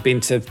you and I have been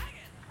to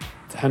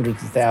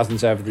hundreds of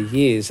thousands over the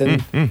years,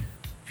 and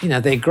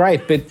they're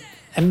great, but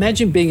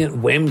imagine being at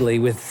Wembley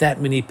with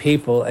that many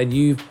people and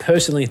you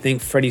personally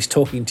think Freddie's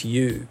talking to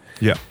you.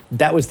 Yeah.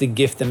 That was the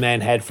gift the man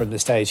had from the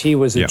stage. He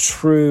was a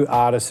true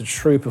artist, a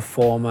true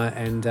performer,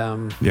 and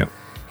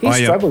he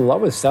struggled a lot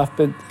with stuff,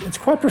 but it's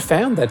quite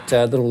profound, that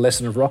little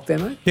lesson of rock there,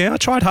 mate. Yeah, I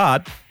tried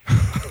hard.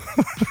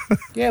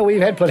 Yeah, well,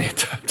 you've had plenty of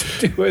time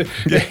to do it.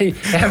 You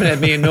haven't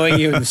had me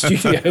annoying you in the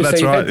studio, That's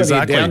so you've right, had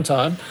plenty of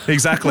downtime.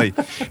 Exactly.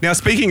 Now,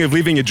 speaking of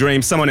living a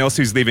dream, someone else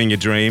who's living a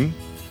dream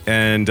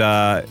and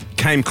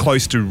came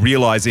close to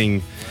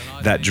realising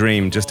that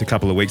dream just a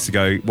couple of weeks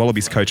ago,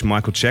 Wallabies coach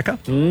Michael Checker.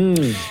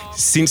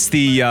 Since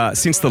the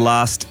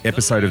last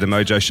episode of the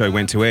Mojo Show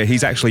went to air,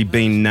 he's actually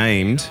been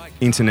named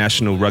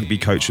International Rugby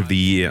Coach of the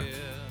Year,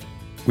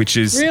 which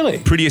is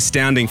pretty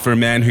astounding for a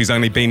man who's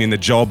only been in the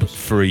job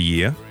for a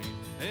year.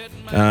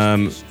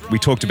 We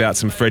talked about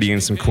some Freddie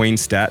and some Queen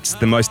stats.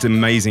 The most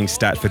amazing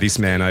stat for this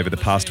man over the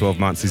past 12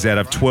 months is out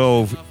of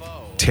 12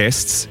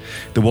 tests,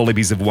 the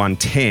Wallabies have won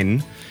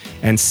 10,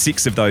 and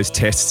 6 of those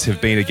tests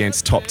have been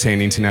against top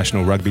 10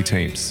 international rugby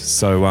teams.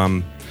 So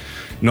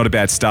not a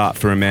bad start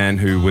for a man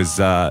who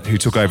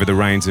took over the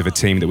reins of a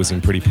team that was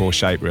in pretty poor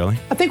shape, really.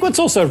 I think what's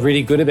also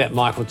really good about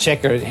Michael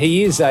Checker,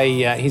 he's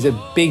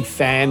a big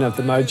fan of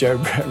the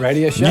Mojo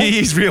radio show. He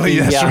is really,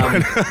 that's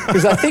right.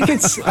 Because I think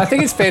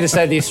it's fair to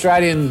say the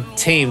Australian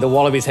team, the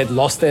Wallabies, had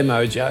lost their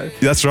mojo.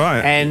 That's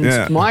right.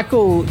 And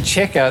Michael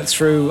Checker,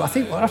 through I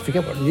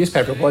forget what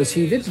newspaper it was,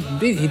 he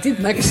did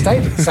make a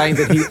statement saying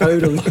that he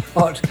owed a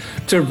lot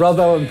to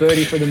Robbo and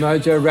Bertie for the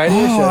Mojo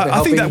radio show.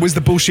 I think that was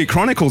the Bullshit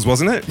Chronicles,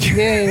 wasn't it?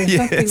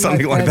 Yeah,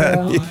 something like that.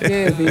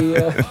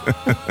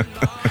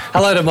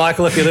 Hello to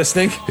Michael if you're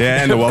listening.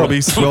 Yeah, and the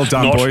Wallabies. Well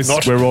done, boys.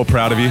 We're all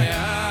proud of you.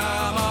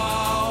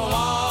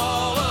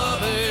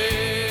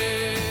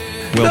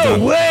 Well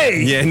done.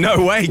 Way! Yeah,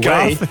 no way,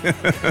 Garth.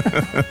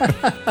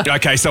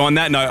 Okay, so on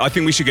that note, I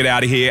think we should get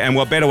out of here. And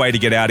what better way to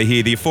get out of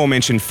here? The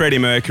aforementioned Freddie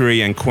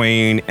Mercury and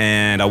Queen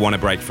and I Want to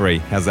Break Free.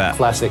 How's that?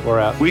 Classic, we're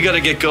out. We got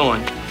to get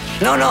going.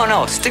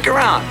 No. Stick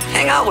around.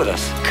 Hang out with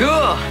us.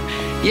 Cool.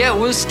 Yeah,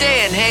 we'll stay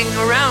and hang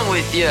around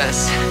with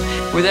us.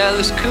 With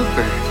Alice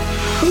Cooper.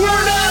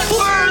 We're not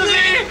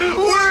worthy!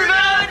 We're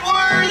not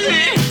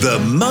worthy! The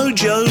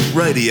Mojo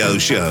Radio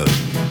Show.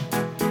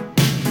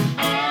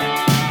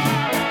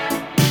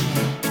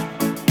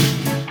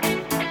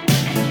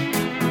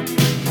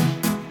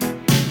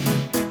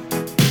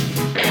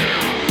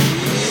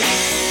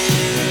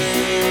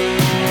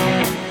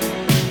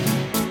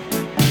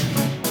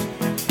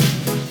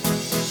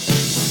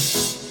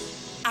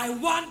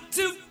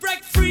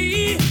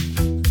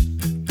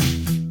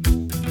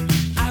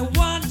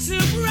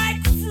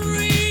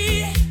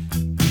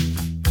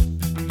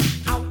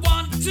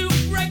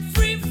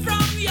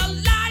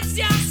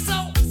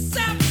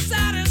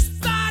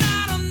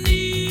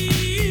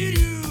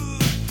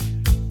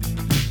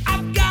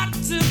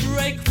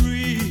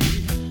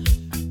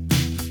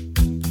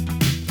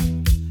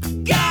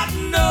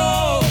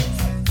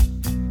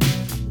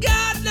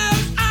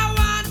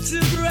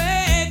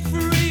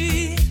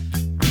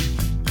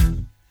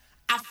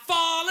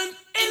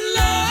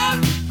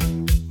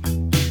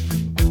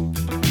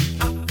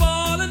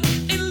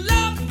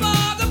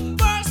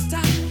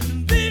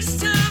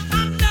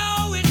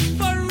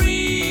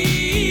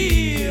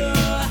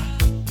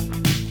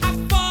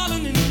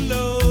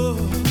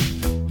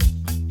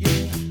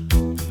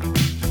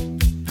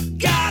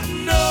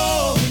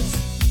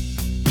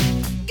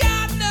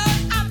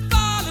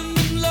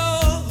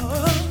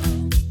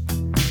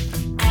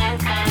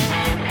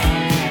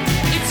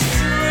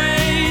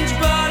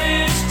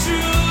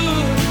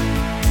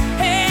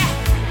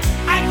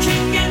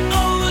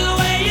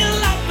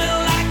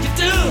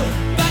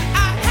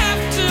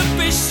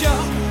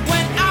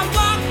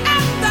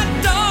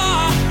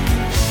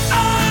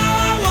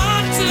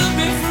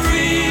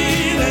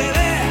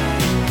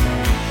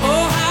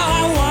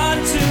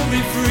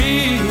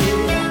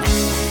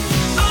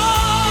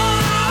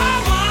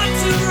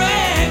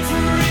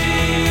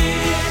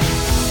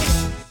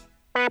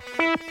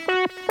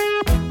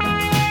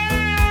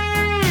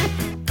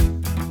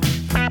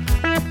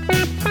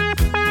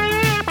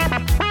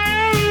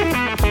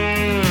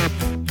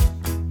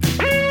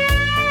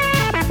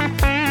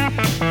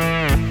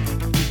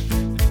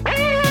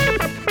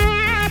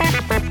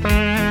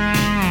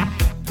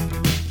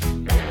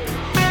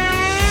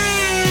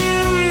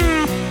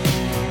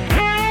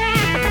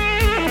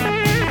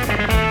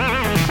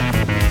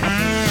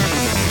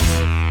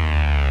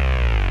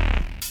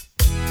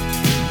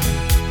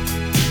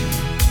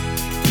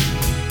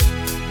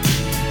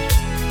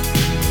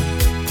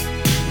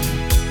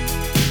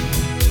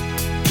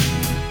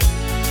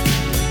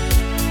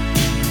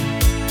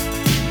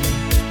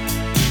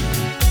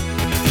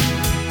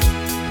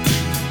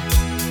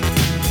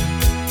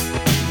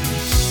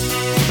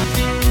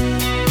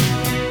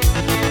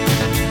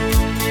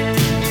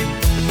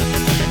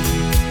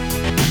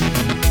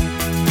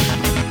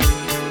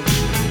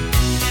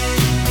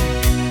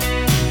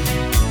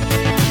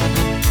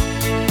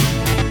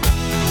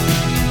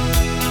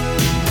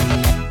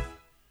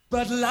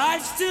 But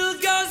life still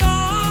goes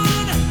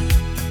on.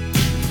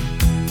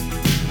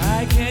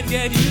 I can't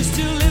get used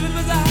to living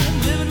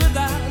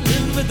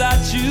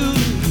without you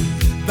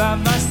by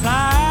my side.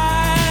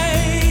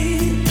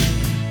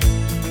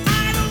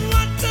 I don't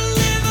want to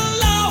live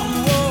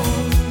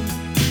alone.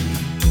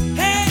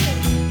 Hey,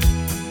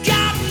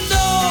 God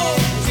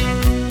knows,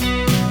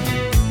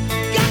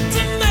 got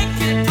to make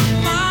it on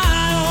my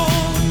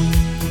own.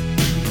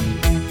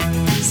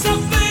 So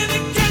baby,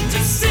 can't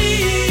you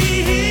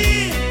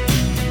see?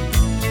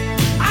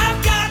 I've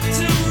got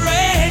to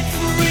break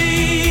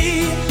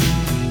free.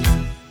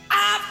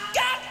 I've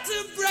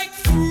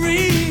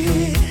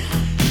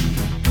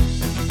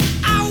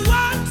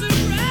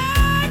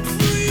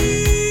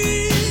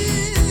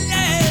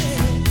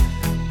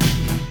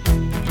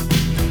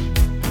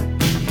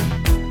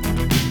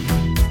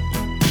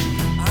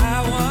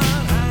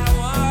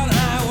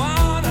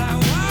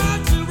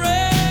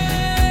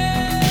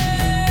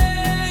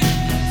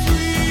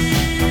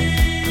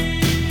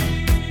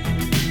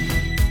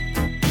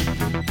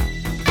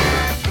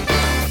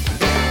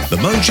The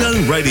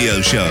Mojo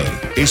Radio Show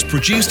is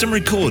produced and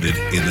recorded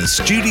in the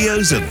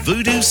studios of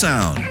Voodoo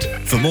Sound.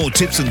 For more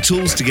tips and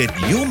tools to get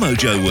your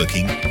mojo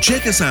working,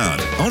 check us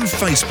out on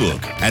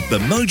Facebook at The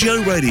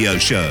Mojo Radio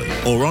Show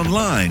or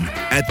online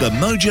at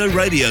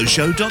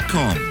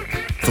themojoradioshow.com.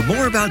 For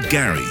more about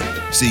Gary,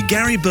 see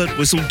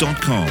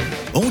GaryBurtWhistle.com,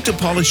 or to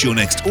polish your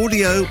next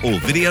audio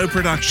or video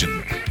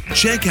production,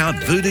 check out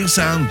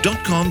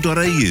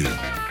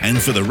voodoosound.com.au.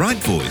 And for the right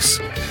voice,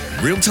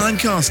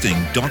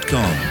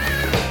 realtimecasting.com.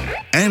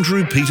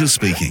 Andrew Peters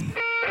speaking.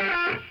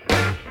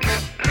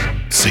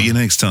 See you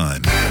next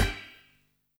time.